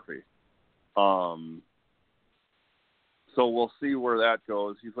Buddy Murphy. So we'll see where that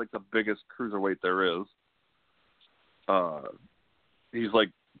goes. He's like the biggest cruiserweight there is. He's like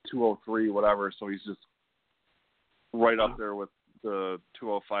 203, whatever, so he's just right up there with the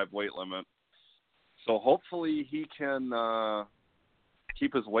 205 weight limit. So hopefully he can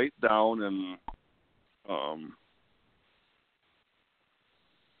keep his weight down and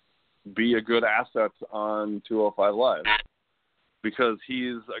be a good asset on 205 Live, because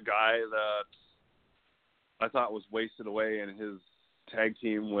he's a guy that I thought was wasted away in his tag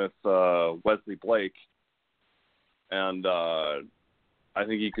team with Wesley Blake, and I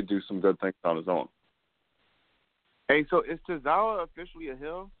think he could do some good things on his own. Hey, so is Tozawa officially a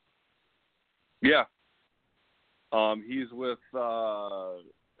heel? Yeah. He's with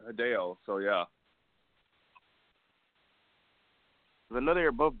Hideo, so yeah. I know they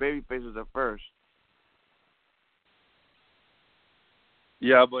were both baby faces at first.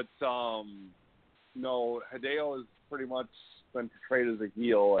 Yeah, but no, Hideo has pretty much been portrayed as a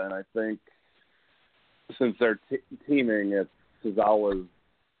heel, and I think since they're teaming, it's Tozawa's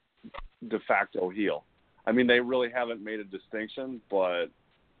de facto heel. I mean, they really haven't made a distinction, but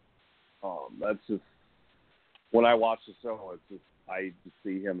that's just, when I watch the show, it's just, I just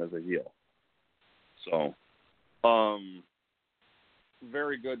see him as a heel. So,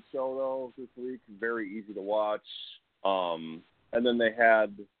 very good show, though, this week. Very easy to watch. And then they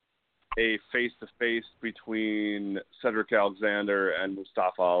had a face-to-face between Cedric Alexander and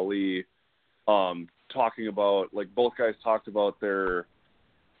Mustafa Ali, talking about, like, both guys talked about their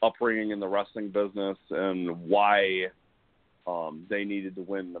upbringing in the wrestling business and why they needed to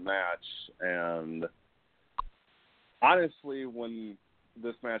win the match. And honestly, when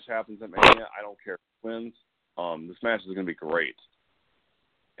this match happens at Mania, I don't care who wins. This match is going to be great.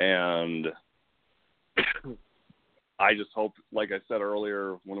 And I just hope, like I said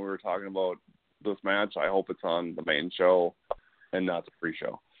earlier when we were talking about this match, I hope it's on the main show and not the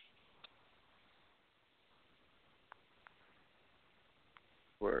pre-show.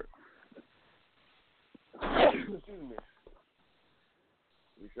 Word. Excuse me.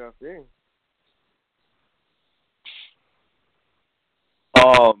 We shall see.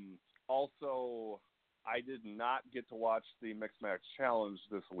 Also, I did not get to watch the Mixed Match Challenge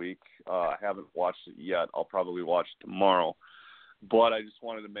this week. I haven't watched it yet. I'll probably watch it tomorrow. But I just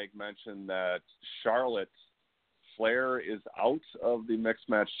wanted to make mention that Charlotte Flair is out of the Mixed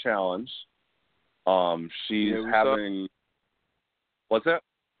Match Challenge. She's having... What's that?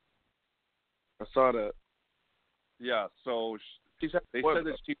 I saw that. Yeah, so they said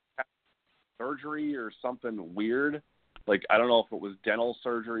that she had surgery or something weird. Like, I don't know if it was dental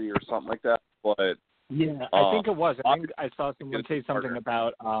surgery or something like that, but... Yeah, I think it was. I think I saw someone say something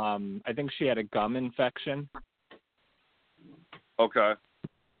about, I think she had a gum infection. Okay.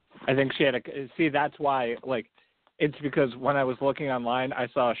 I think she had see, that's why, like, it's because when I was looking online, I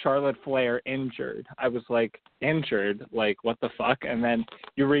saw Charlotte Flair injured. I was like, injured? Like, what the fuck? And then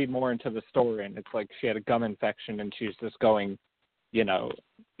you read more into the story, and it's like she had a gum infection, and she's just going, she's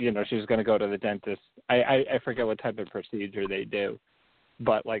going to go to the dentist. I forget what type of procedure they do.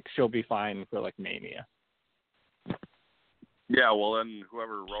 But, like, she'll be fine for, like, Mania. Yeah, well, then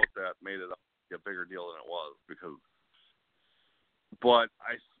whoever wrote that made it a bigger deal than it was, because... But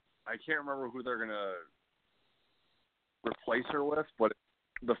I can't remember who they're going to replace her with, but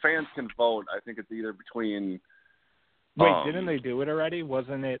the fans can vote. I think it's either between... Wait, didn't they do it already?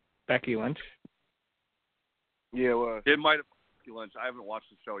 Wasn't it Becky Lynch? Yeah, it was. It might have been Becky Lynch. I haven't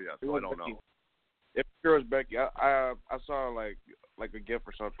watched the show yet, so I don't know. If it was Becky, I saw like a GIF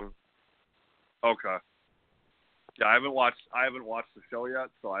or something. Okay. Yeah, I haven't watched the show yet,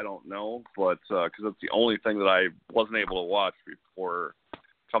 so I don't know. But because it's the only thing that I wasn't able to watch before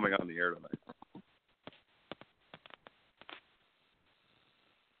coming on the air tonight.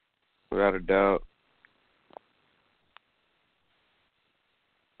 Without a doubt.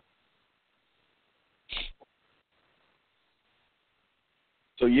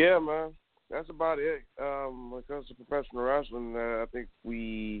 So yeah, man, that's about it. When it comes to professional wrestling, I think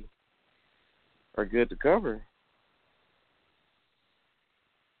we are good to cover.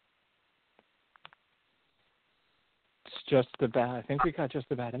 It's just about. I think we got just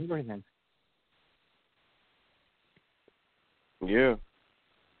about everything. Yeah.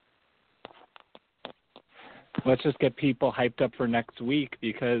 Let's just get people hyped up for next week,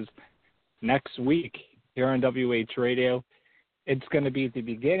 because next week here on WH Radio, it's going to be the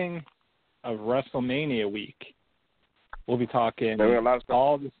beginning of WrestleMania week. We'll be talking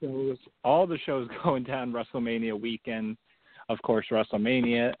all the shows going down WrestleMania weekend. Of course,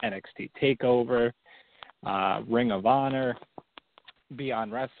 WrestleMania, NXT TakeOver, Ring of Honor,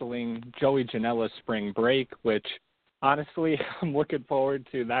 Beyond Wrestling, Joey Janela's Spring Break, which honestly I'm looking forward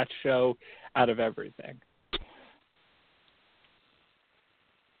to that show out of everything.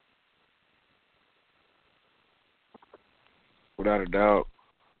 Without a doubt.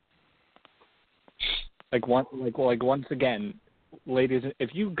 Like once again, ladies, if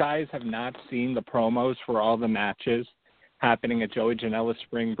you guys have not seen the promos for all the matches happening at Joey Janela's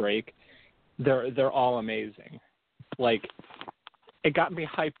Spring Break, they're all amazing. Like, it got me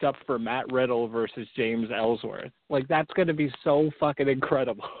hyped up for Matt Riddle versus James Ellsworth. Like, that's going to be so fucking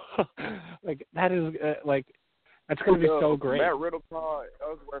incredible. Like, that is, that's going to be so great. Matt Riddle called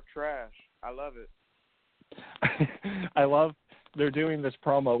Ellsworth trash. I love it. I love they're doing this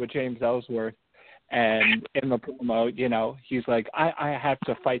promo with James Ellsworth, and in the promo, you know, he's like, I have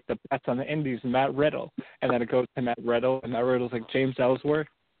to fight the best on the indies, Matt Riddle. And then it goes to Matt Riddle, and Matt Riddle's like, James Ellsworth?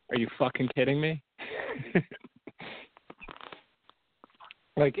 Are you fucking kidding me?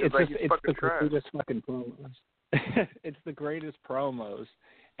 Like, it's the greatest fucking promos. It's the greatest promos,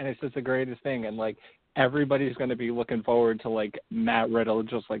 and it's just the greatest thing. And, like, everybody's going to be looking forward to, like, Matt Riddle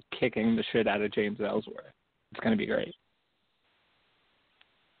just, like, kicking the shit out of James Ellsworth. It's going to be great.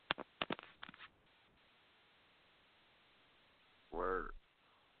 Word.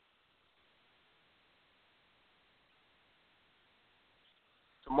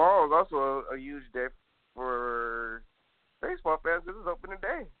 Tomorrow is also a huge day for baseball fans. This is opening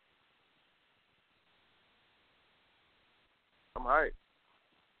day. I'm hyped.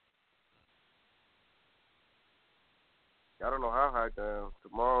 I don't know how hyped I am.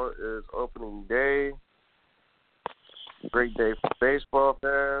 Tomorrow is opening day. Great day for baseball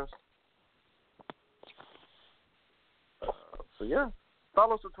fans. So, yeah.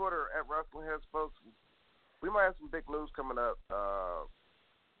 Follow us on Twitter at Wrestling Heads, folks. We might have some big news coming up.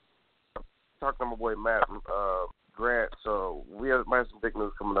 Talking to my boy Matt Grant, so might have some big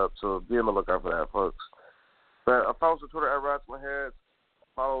news coming up, so be on the lookout for that, folks. But follow us on Twitter at Wrestling Heads.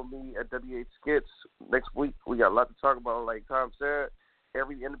 Follow me at WH Skits. Next week, we got a lot to talk about. Like Tom said,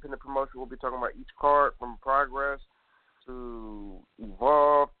 every independent promotion will be talking about each card from Progress to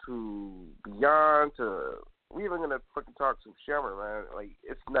Evolve to Beyond to we even gonna fucking talk some Shimmer, man. Like,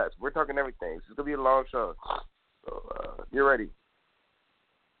 it's nuts. We're talking everything. It's gonna be a long show. So get ready.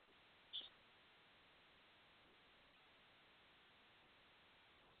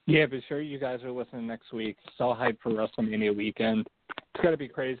 Yeah, be sure you guys are listening next week. So hyped for WrestleMania weekend. It's going to be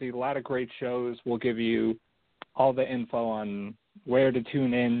crazy. A lot of great shows. We'll give you all the info on where to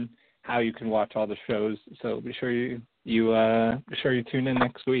tune in, how you can watch all the shows. So be sure you tune in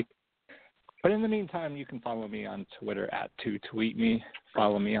next week. But in the meantime, you can follow me on Twitter at @2tweetme.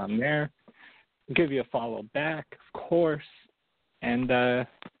 Follow me on there. I'll give you a follow back, of course. And yeah,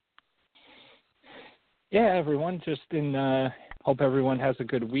 everyone, just hope everyone has a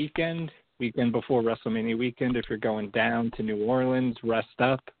good weekend before WrestleMania weekend. If you're going down to New Orleans, rest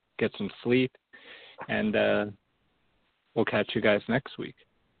up, get some sleep, and we'll catch you guys next week.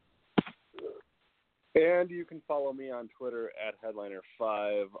 And you can follow me on Twitter at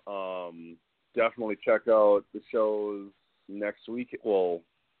Headliner5. Definitely check out the shows next week. Well,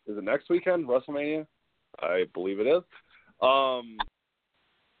 is it next weekend, WrestleMania? I believe it is.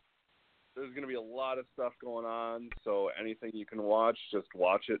 There's going to be a lot of stuff going on, so anything you can watch, just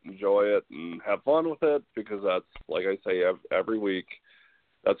watch it, enjoy it, and have fun with it, because that's, like I say, every week,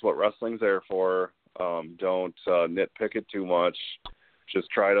 that's what wrestling's there for. Don't nitpick it too much. Just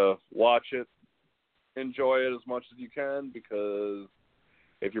try to watch it, enjoy it as much as you can, because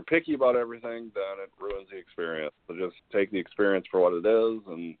if you're picky about everything, then it ruins the experience. So just take the experience for what it is,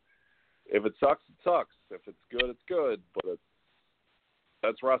 and if it sucks, it sucks. If it's good, it's good, but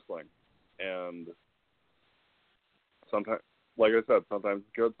that's wrestling. And sometimes, like I said, sometimes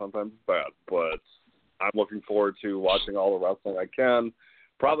it's good, sometimes it's bad. But I'm looking forward to watching all the wrestling I can.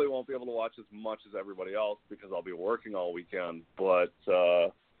 Probably won't be able to watch as much as everybody else because I'll be working all weekend. But,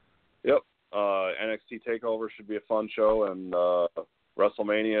 yep, NXT TakeOver should be a fun show, and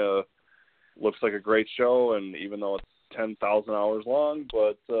WrestleMania looks like a great show, and even though it's 10,000 hours long,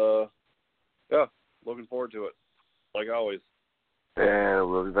 but, yeah, looking forward to it, like always. And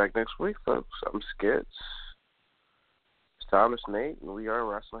we'll be back next week, folks. I'm Skits. It's Thomas Nate, and we are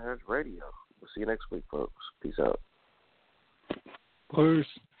Wrestling Heads Radio. We'll see you next week, folks. Peace out. Peace.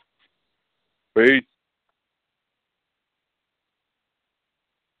 Peace.